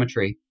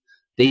anti-inflammatory,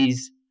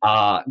 these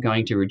are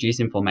going to reduce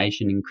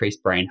inflammation, increase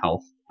brain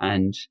health,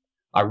 and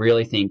I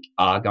really think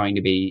are going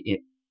to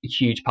be a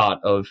huge part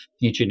of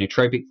future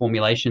nootropic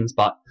formulations.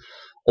 But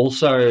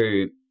also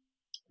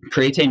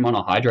creatine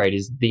monohydrate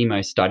is the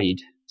most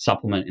studied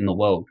supplement in the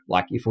world.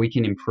 Like if we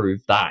can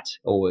improve that,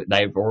 or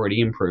they've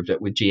already improved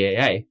it with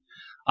GAA,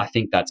 I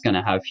think that's going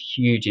to have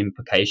huge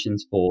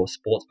implications for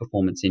sports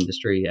performance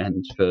industry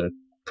and for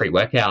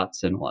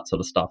pre-workouts and all that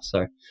sort of stuff.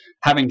 So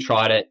having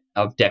tried it,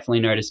 I've definitely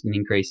noticed an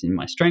increase in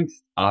my strength,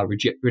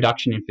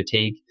 reduction in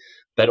fatigue,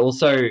 but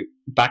also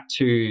back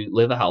to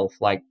liver health,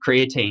 like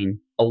creatine,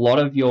 a lot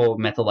of your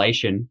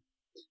methylation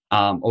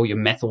or your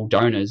methyl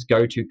donors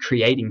go to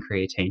creating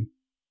creatine.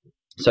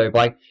 So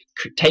by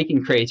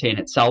taking creatine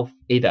itself,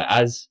 either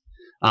as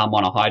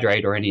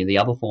monohydrate or any of the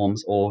other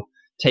forms, or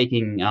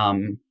taking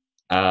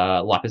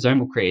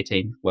liposomal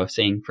creatine, we're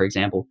seeing, for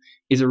example,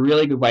 is a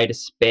really good way to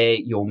spare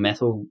your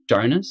methyl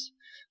donors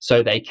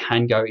so they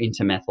can go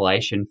into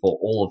methylation for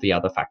all of the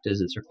other factors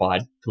that's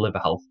required for liver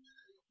health.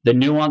 The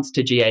nuance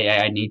to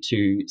GAA I need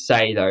to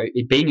say, though,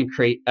 it being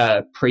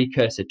a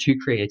precursor to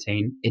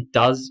creatine, it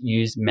does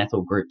use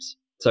methyl groups.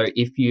 So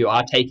if you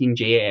are taking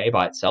GAA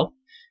by itself,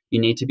 you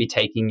need to be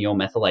taking your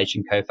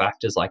methylation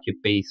cofactors like your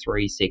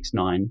B3, 6,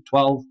 9,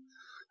 12,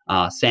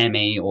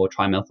 SAMe or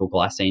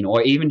trimethylglycine,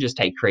 or even just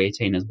take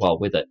creatine as well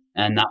with it.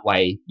 And that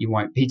way you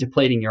won't be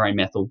depleting your own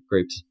methyl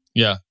groups.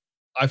 Yeah.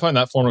 I find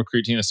that form of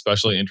creatine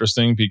especially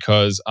interesting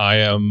because I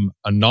am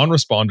a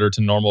non-responder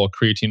to normal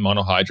creatine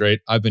monohydrate.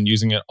 I've been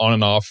using it on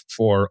and off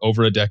for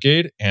over a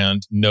decade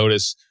and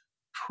notice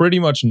pretty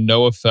much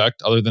no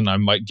effect other than I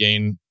might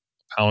gain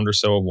a pound or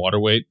so of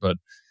water weight. But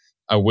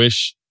I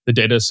wish the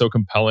data is so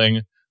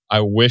compelling.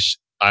 I wish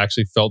I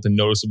actually felt a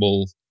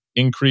noticeable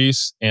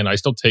increase, and I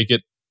still take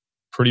it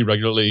pretty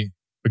regularly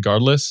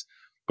regardless.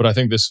 But I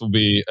think this will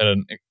be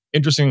an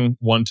interesting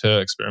one to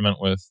experiment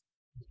with.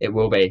 It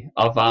will be.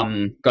 I've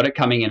got it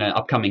coming in an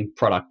upcoming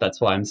product.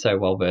 That's why I'm so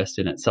well versed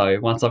in it. So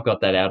once I've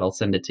got that out, I'll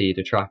send it to you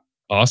to try.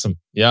 Awesome.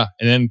 Yeah.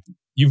 And then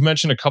you've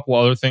mentioned a couple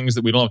other things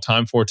that we don't have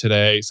time for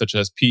today, such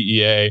as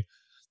PEA.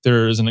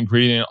 There's an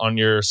ingredient on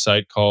your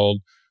site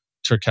called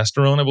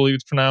terkesterone, I believe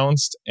it's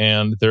pronounced.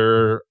 And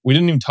we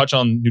didn't even touch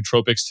on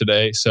nootropics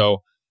today.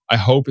 So I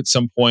hope at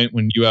some point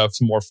when you have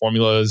some more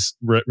formulas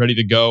ready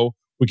to go,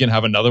 we can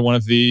have another one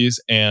of these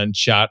and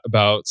chat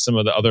about some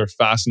of the other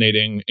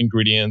fascinating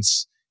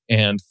ingredients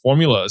and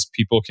formulas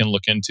people can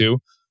look into.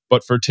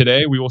 But for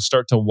today, we will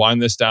start to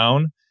wind this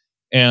down.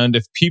 And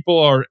if people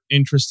are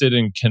interested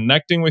in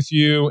connecting with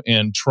you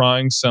and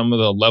trying some of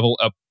the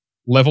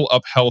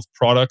LVLUP Health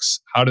products,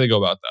 how do they go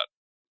about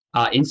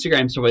that?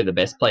 Instagram's probably the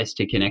best place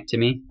to connect to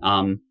me.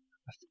 I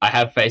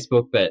have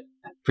Facebook, but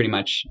pretty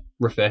much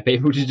refer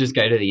people to just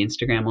go to the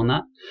Instagram on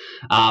that.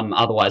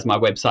 Otherwise, my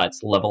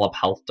website's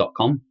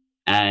leveluphealth.com.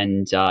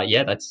 And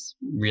that's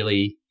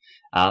really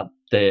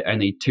the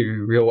only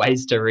two real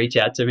ways to reach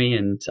out to me.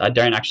 And I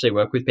don't actually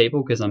work with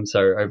people because I'm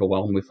so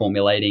overwhelmed with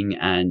formulating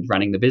and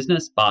running the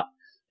business. But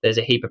there's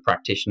a heap of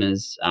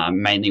practitioners,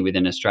 mainly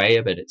within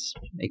Australia, but it's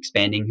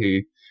expanding,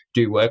 who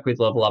do work with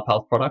LVLUP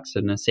Health products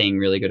and are seeing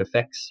really good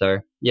effects. So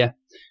yeah,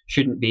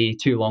 shouldn't be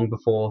too long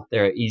before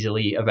they're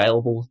easily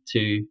available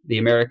to the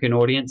American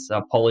audience.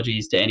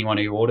 Apologies to anyone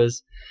who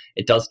orders.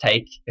 It does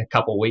take a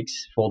couple of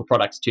weeks for the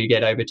products to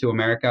get over to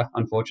America,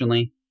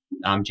 unfortunately.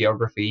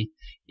 Geography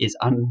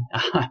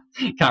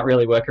can't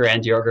really work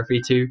around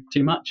geography too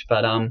much.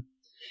 But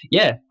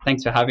yeah,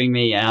 thanks for having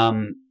me.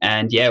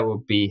 And yeah,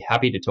 we'll be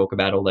happy to talk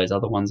about all those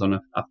other ones on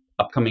a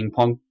upcoming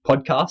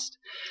podcast,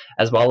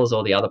 as well as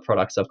all the other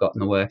products I've got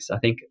in the works. I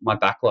think my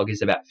backlog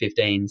is about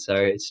 15, so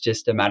it's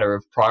just a matter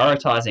of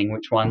prioritizing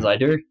which ones I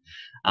do.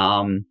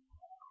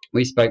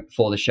 We spoke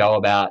before the show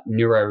about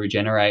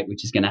NeuroRegenerate,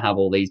 which is going to have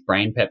all these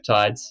brain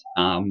peptides.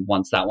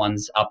 Once that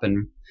one's up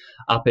and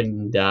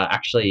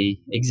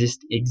actually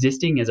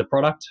existing as a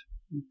product,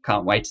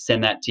 can't wait to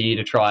send that to you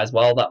to try as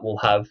well. That will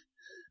have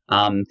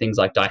things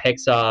like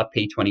dihexa,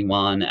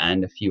 P21,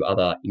 and a few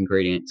other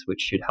ingredients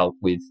which should help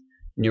with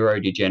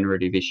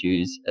neurodegenerative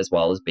issues, as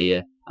well as be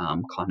a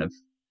kind of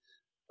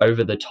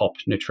over-the-top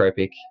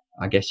nootropic,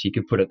 I guess you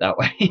could put it that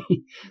way.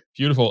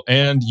 Beautiful.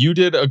 And you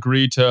did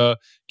agree to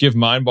give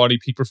Mind Body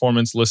Peak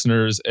Performance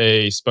listeners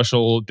a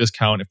special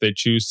discount if they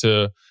choose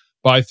to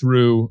buy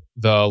through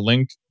the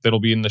link that'll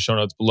be in the show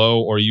notes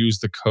below, or use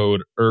the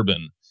code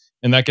URBAN.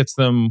 And that gets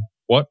them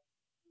what?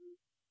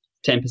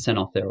 10%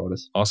 off their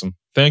orders. Awesome.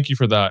 Thank you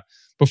for that.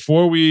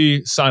 Before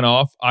we sign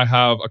off, I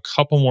have a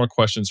couple more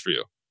questions for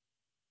you.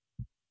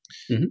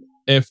 Mm-hmm.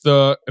 If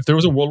there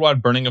was a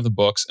worldwide burning of the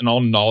books and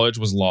all knowledge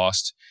was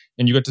lost,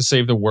 and you get to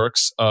save the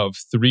works of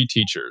 3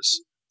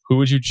 teachers, who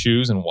would you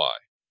choose and why?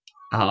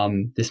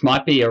 This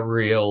might be a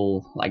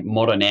real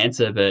modern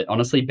answer, but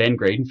honestly, Ben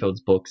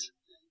Greenfield's books,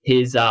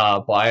 his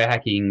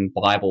biohacking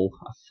Bible,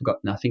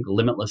 I think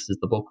Limitless is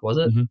the book, was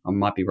it? Mm-hmm. I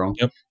might be wrong.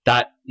 Yep.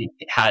 That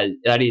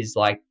is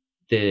like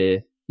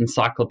the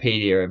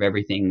encyclopedia of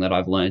everything that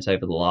I've learned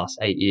over the last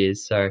 8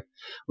 years. So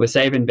we're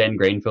saving Ben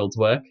Greenfield's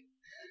work.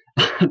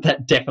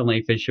 That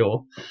definitely for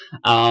sure.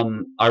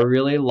 I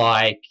really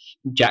like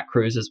Jack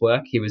Kruse's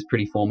work. He was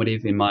pretty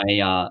formative in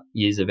my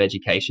years of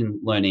education,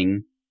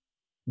 learning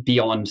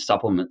beyond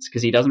supplements,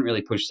 because he doesn't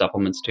really push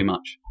supplements too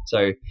much.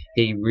 So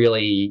he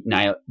really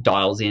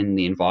dials in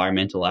the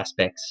environmental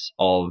aspects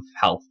of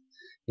health.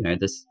 You know,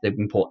 the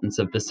importance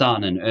of the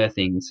sun and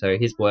earthing. So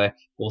his work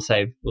will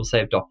save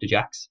Dr.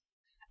 Jack's.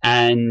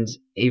 And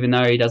even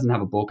though he doesn't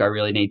have a book, I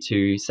really need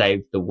to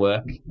save the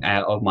work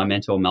of my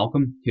mentor,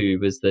 Malcolm, who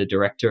was the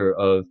director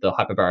of the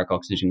hyperbaric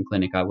oxygen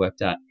clinic I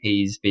worked at.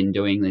 He's been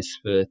doing this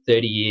for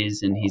 30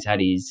 years, and he's had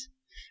his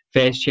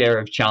fair share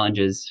of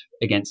challenges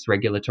against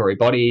regulatory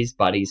bodies,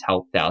 but he's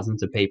helped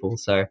thousands of people.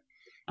 So,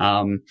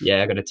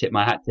 yeah, I got to tip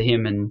my hat to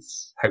him, and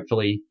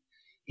hopefully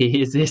he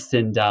hears this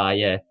and,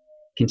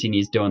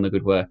 continues doing the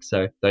good work.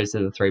 So those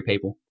are the 3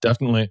 people.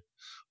 Definitely.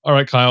 All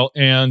right, Kyal.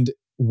 And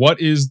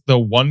what is the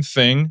one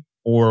thing,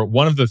 or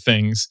one of the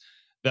things,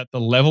 that the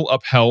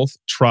LVLUP Health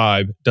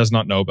tribe does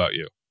not know about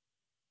you?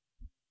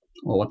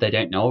 Well, what they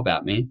don't know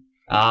about me?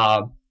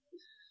 I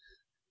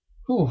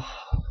don't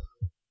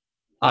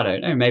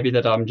know. Maybe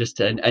that I'm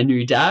just a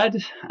new dad,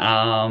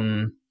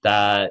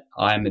 that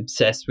I'm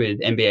obsessed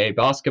with NBA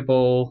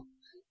basketball,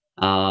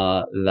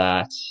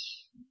 that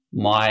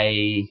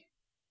my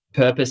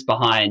purpose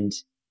behind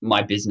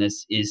my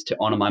business is to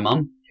honor my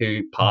mum,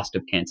 who passed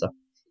of cancer.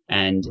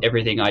 And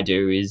everything I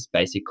do is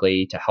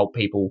basically to help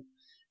people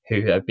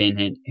who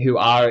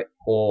are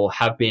or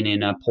have been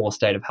in a poor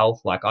state of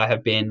health, like I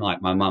have been,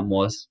 like my mum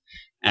was,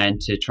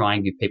 and to try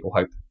and give people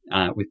hope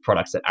with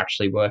products that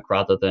actually work,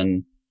 rather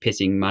than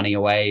pissing money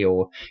away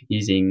or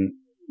using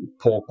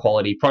poor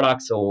quality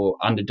products or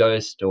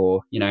underdosed.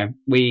 Or,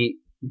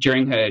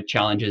 during her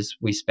challenges,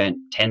 we spent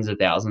tens of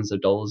thousands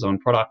of dollars on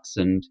products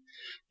and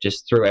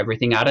just threw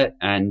everything at it.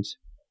 And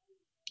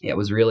it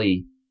was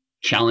really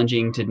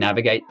challenging to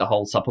navigate the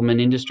whole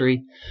supplement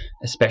industry,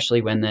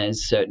 especially when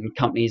there's certain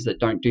companies that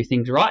don't do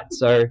things right.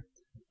 So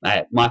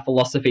my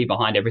philosophy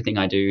behind everything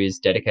I do is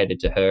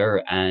dedicated to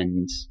her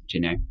and,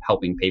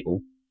 helping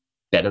people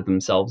better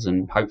themselves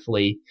and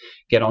hopefully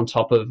get on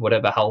top of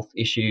whatever health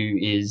issue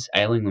is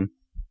ailing them.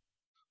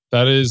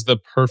 That is the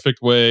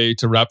perfect way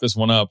to wrap this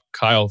one up.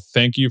 Kyal,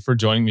 thank you for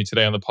joining me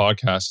today on the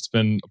podcast. It's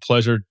been a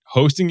pleasure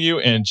hosting you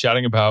and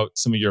chatting about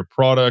some of your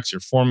products,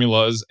 your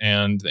formulas,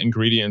 and the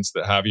ingredients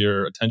that have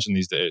your attention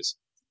these days.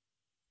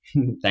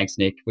 Thanks,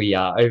 Nick. We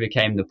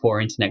overcame the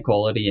poor internet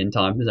quality and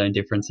time zone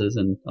differences,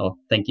 and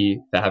thank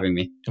you for having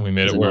me. And we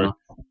made it work.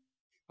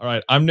 All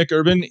right, I'm Nick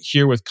Urban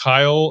here with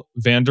Kyal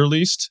van der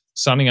Leest,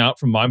 signing out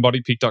from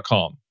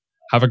mindbodypeak.com.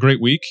 Have a great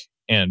week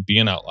and be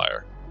an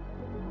outlier.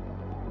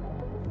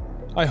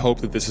 I hope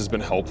that this has been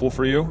helpful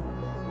for you.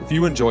 If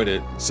you enjoyed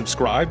it,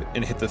 subscribe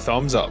and hit the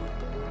thumbs up.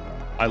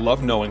 I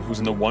love knowing who's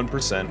in the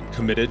 1%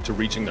 committed to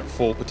reaching their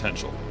full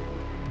potential.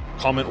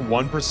 Comment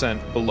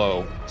 1%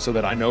 below so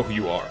that I know who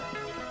you are.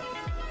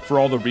 For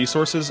all the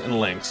resources and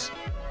links,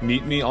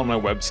 meet me on my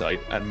website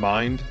at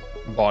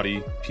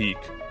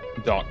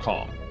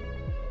mindbodypeak.com.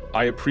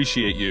 I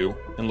appreciate you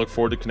and look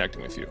forward to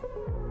connecting with you.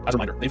 As a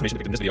reminder, the information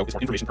depicted in this video is for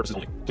information purposes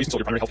only. Please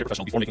consult your primary healthcare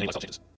professional before making any lifestyle changes.